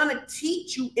 He's going to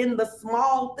teach you in the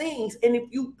small things. And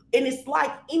it's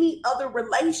like any other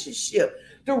relationship.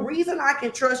 The reason I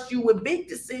can trust you with big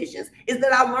decisions is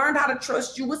that I learned how to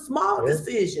trust you with small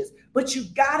decisions. But you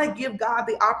got to give God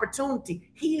the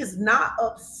opportunity. He is not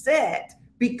upset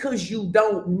because you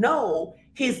don't know.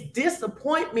 His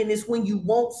disappointment is when you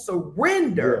won't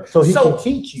surrender. So he can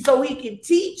teach you. So he can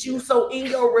teach you. So in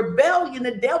your rebellion,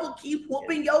 the devil keep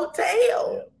whooping your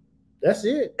tail. That's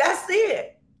it. That's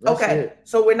okay.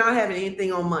 So we're not having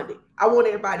anything on Monday. I want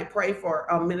everybody to pray for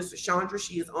Minister Chandra.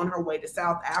 She is on her way to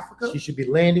South Africa. She should be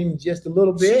landing just a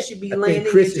little bit. She should be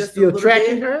landing. Chris is still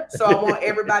tracking her. So I want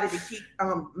everybody to keep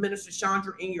Minister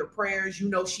Chandra in your prayers.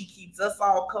 She keeps us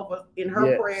all covered in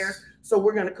her prayers. So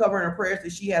we're going to cover in her prayers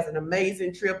that she has an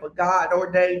amazing trip, a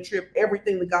God-ordained trip,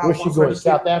 everything that God wants her to do. Where's she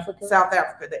going, South Africa? South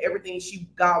Africa. That everything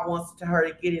God wants her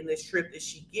to get in this trip that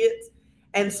she gets.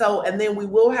 And then we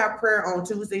will have prayer on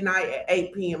Tuesday night at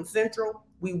 8 p.m. Central.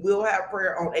 We will have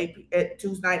prayer on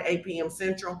Tuesday night, 8 p.m.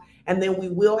 Central. And then we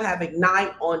will have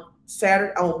Ignite on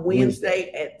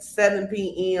Wednesday at 7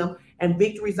 p.m. And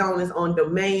Victory Zone is on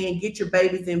Domain. Get your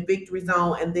babies in Victory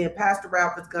Zone. And then Pastor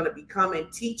Ralph is going to be coming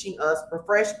teaching us for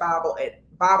Fresh Bible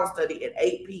study at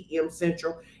 8 p.m.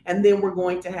 Central. And then we're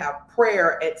going to have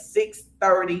prayer at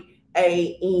 6:30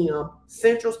 a.m.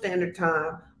 Central Standard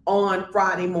Time on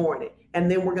Friday morning. And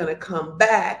then we're going to come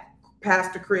back.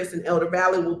 Pastor Chris and Elder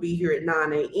Valley will be here at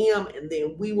 9 a.m. And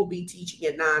then we will be teaching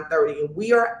at 9:30. And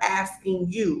we are asking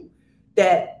you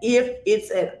that if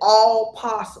it's at all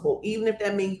possible, even if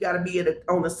that means you got to be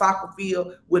on the soccer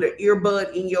field with an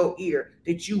earbud in your ear,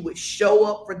 that you would show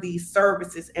up for these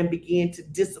services and begin to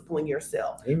discipline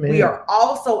yourself. Amen. We are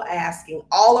also asking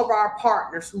all of our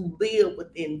partners who live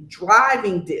within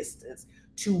driving distance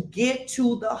to get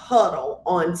to the huddle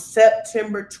on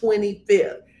September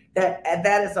 25th.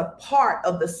 That is a part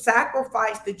of the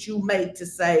sacrifice that you make to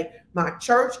say, my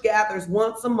church gathers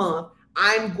once a month.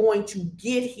 I'm going to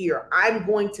get here. I'm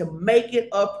going to make it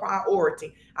a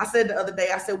priority. I said the other day,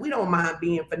 I said, we don't mind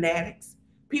being fanatics.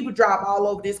 People drive all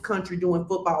over this country during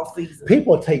football season.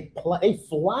 People they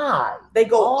fly. They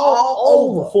go all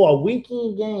over for a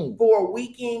weekend game.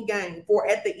 For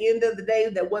at the end of the day,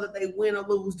 that whether they win or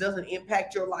lose doesn't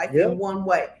impact your life in one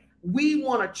way. We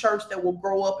want a church that will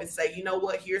grow up and say, you know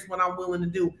what, here's what I'm willing to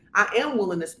do. I am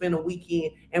willing to spend a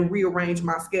weekend and rearrange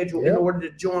my schedule in order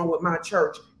to join with my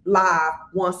church live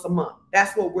once a month.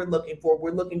 That's what we're looking for.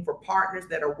 We're looking for partners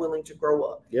that are willing to grow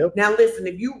up. Now, listen,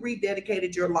 if you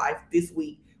rededicated your life this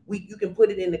week, you can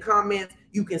put it in the comments.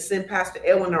 You can send Pastor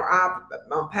Ellen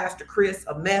or Pastor Chris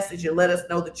a message and let us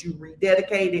know that you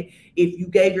rededicated. If you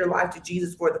gave your life to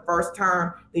Jesus for the first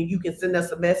time, then you can send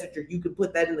us a message, or you can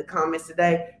put that in the comments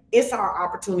today. It's our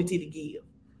opportunity to give.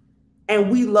 And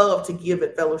we love to give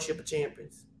at Fellowship of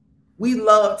Champions. We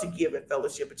love to give at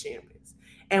Fellowship of Champions.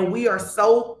 And we are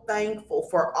so thankful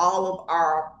for all of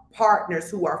our partners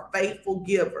who are faithful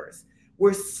givers.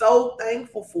 We're so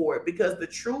thankful for it, because the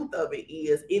truth of it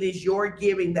is your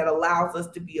giving that allows us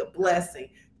to be a blessing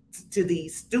to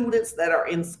these students that are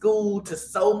in school, to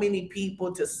so many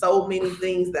people, to so many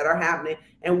things that are happening.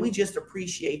 And we just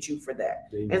appreciate you for that.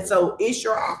 Amen. And so it's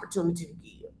your opportunity to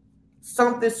give.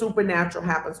 Something supernatural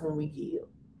happens when we give.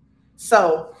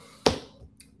 So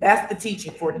that's the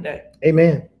teaching for today.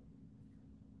 Amen.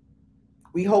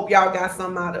 We hope y'all got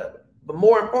something out of it. But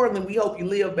more importantly, we hope you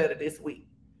live better this week.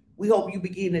 We hope you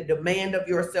begin to demand of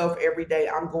yourself every day,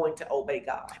 I'm going to obey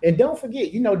God. And don't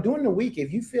forget, during the week,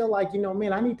 if you feel like,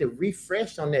 man, I need to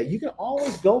refresh on that, you can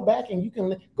always go back and you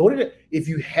can go to if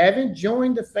you haven't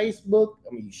joined the Facebook,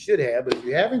 I mean, you should have, but if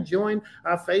you haven't joined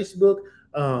our Facebook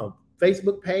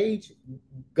page,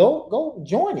 go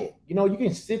join it. You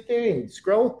can sit there and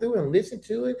scroll through and listen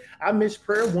to it. I missed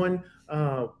prayer one.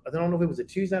 I don't know if it was a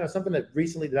Tuesday night or something that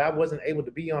recently that I wasn't able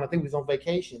to be on. I think it was on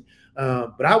vacation.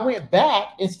 But I went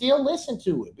back and still listened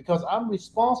to it because I'm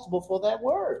responsible for that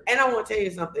word. And I want to tell you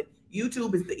something.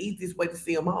 YouTube is the easiest way to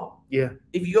see them all. Yeah.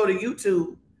 If you go to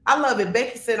YouTube, I love it.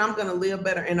 Becky said, I'm going to live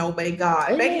better and obey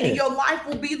God. Amen. Becky, and your life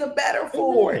will be the better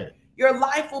for it. Your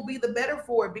life will be the better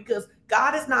for it, because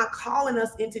God is not calling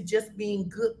us into just being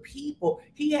good people.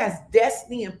 He has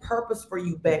destiny and purpose for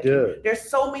you, Becky. Good. There's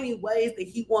so many ways that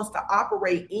he wants to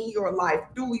operate in your life,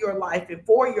 through your life, and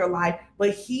for your life,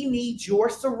 but he needs your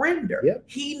surrender. Yep.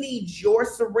 He needs your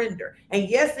surrender. And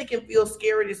yes, it can feel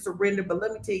scary to surrender, but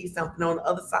let me tell you something. On the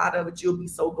other side of it, you'll be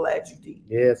so glad you did.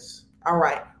 Yes. All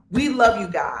right. We love you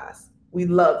guys. We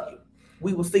love you.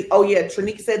 We will see. Oh, yeah.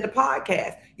 Trinika said the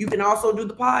podcast. You can also do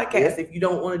the podcast if you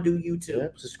don't want to do YouTube.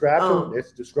 Yep. Subscribe to them.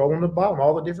 It's just scroll on the bottom.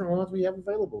 All the different ones we have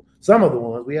available. Some of the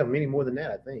ones, we have many more than that,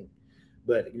 I think.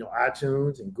 But,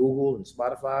 iTunes and Google and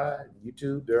Spotify and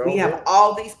YouTube, they're all have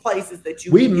all these places that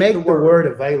you we can make the word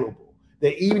available.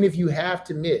 That even if you have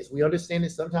to miss, we understand that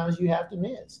sometimes you have to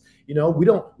miss. We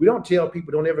don't tell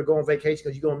people don't ever go on vacation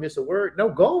because you're going to miss a word. No,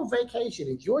 go on vacation.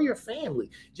 Enjoy your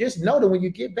family. Just know that when you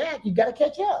get back, you got to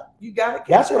catch up.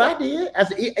 That's what I did.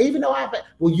 Even though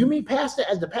you mean pastor,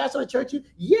 as the pastor of the church?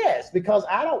 Yes, because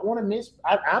I don't want to miss.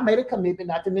 I made a commitment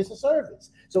not to miss a service.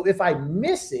 So if I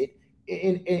miss it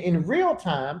in real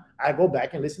time, I go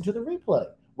back and listen to the replay,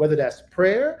 whether that's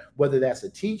prayer, whether that's a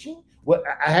teaching. Well,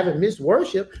 I haven't missed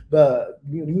worship, but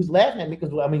he was laughing at me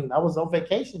because I was on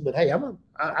vacation. But hey,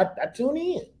 I tune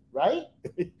in, right?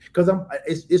 Because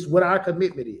it's what our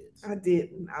commitment is. I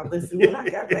didn't. I listened when I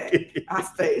got back. I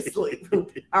stayed asleep.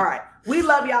 All right, we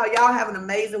love y'all. Y'all have an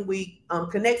amazing week.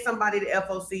 Connect somebody to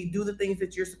FOC. Do the things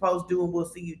that you're supposed to do, and we'll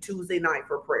see you Tuesday night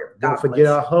for prayer. Don't forget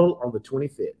our huddle on the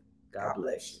 25th. God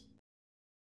bless you.